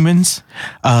 demons,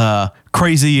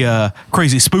 crazy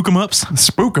spook-em-ups.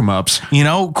 Spook-em-ups. You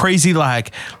know, crazy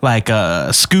like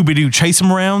Scooby-Doo chase 'em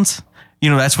arounds. You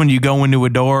know, that's when you go into a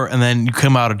door and then you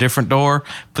come out a different door,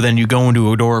 but then you go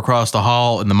into a door across the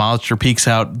hall and the monster peeks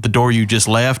out the door you just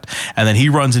left, and then he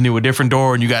runs into a different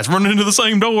door and you guys run into the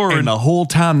same door. And the whole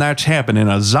time that's happening,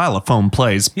 a xylophone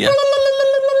plays. Yeah.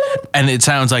 And it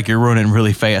sounds like you're running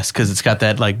really fast because it's got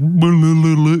that like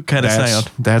kind of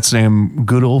sound. That's them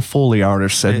good old Foley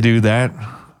artists that do that.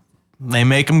 They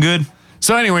make them good.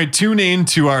 So anyway, tune in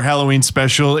to our Halloween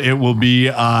special. It will be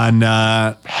on,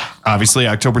 obviously,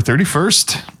 October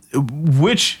 31st.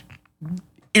 Which,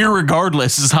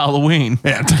 irregardless, is Halloween.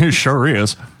 Yeah, it sure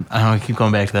is. I keep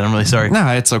going back to that. I'm really sorry. No,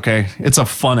 it's okay. It's a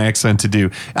fun accent to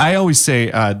do. I always say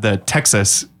the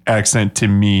Texas accent to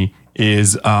me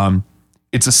is,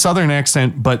 it's a Southern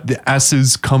accent, but the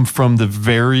S's come from the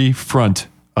very front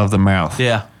of the mouth.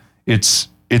 Yeah. It's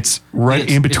right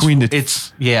in between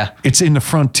It's in the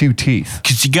front 2 teeth.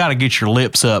 Because you got to get your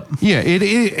lips up. Yeah,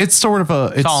 it's sort of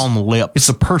it's all on the lips. It's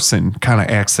a person kind of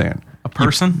accent. A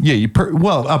person? You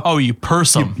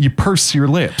purse them. You purse your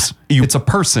lips. It's a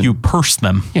person. You purse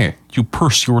them. Yeah. You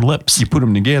purse your lips. You put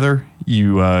them together.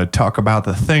 You talk about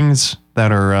the things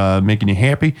that are making you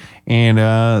happy, and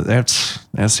that's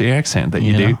the accent that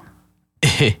you do.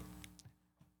 Thank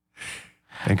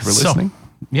you for listening.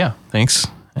 Yeah, thanks.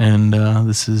 And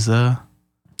this is that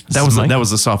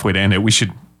was a soft way to end it. We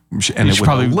should end it with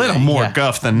probably a little more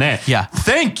guff than that. Yeah.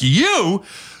 Thank you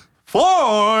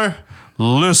for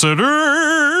listening.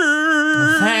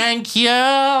 Thank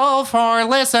you for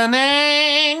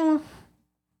listening.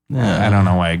 I don't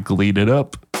know why I gleed it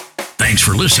up. Thanks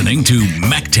for listening to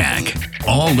MacTac.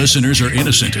 All listeners are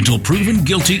innocent until proven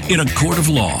guilty in a court of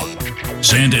law.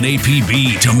 Send an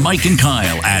APB to Mike and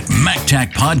Kyle at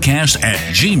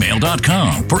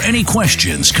MacTacPodcast@gmail.com for any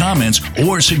questions, comments,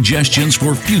 or suggestions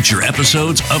for future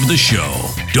episodes of the show.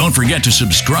 Don't forget to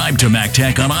subscribe to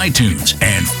MacTac on iTunes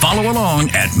and follow along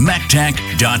at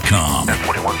MacTac.com.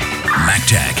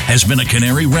 MacTac has been a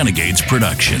Canary Renegades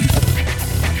production.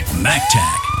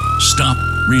 MacTac. Stop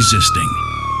resisting.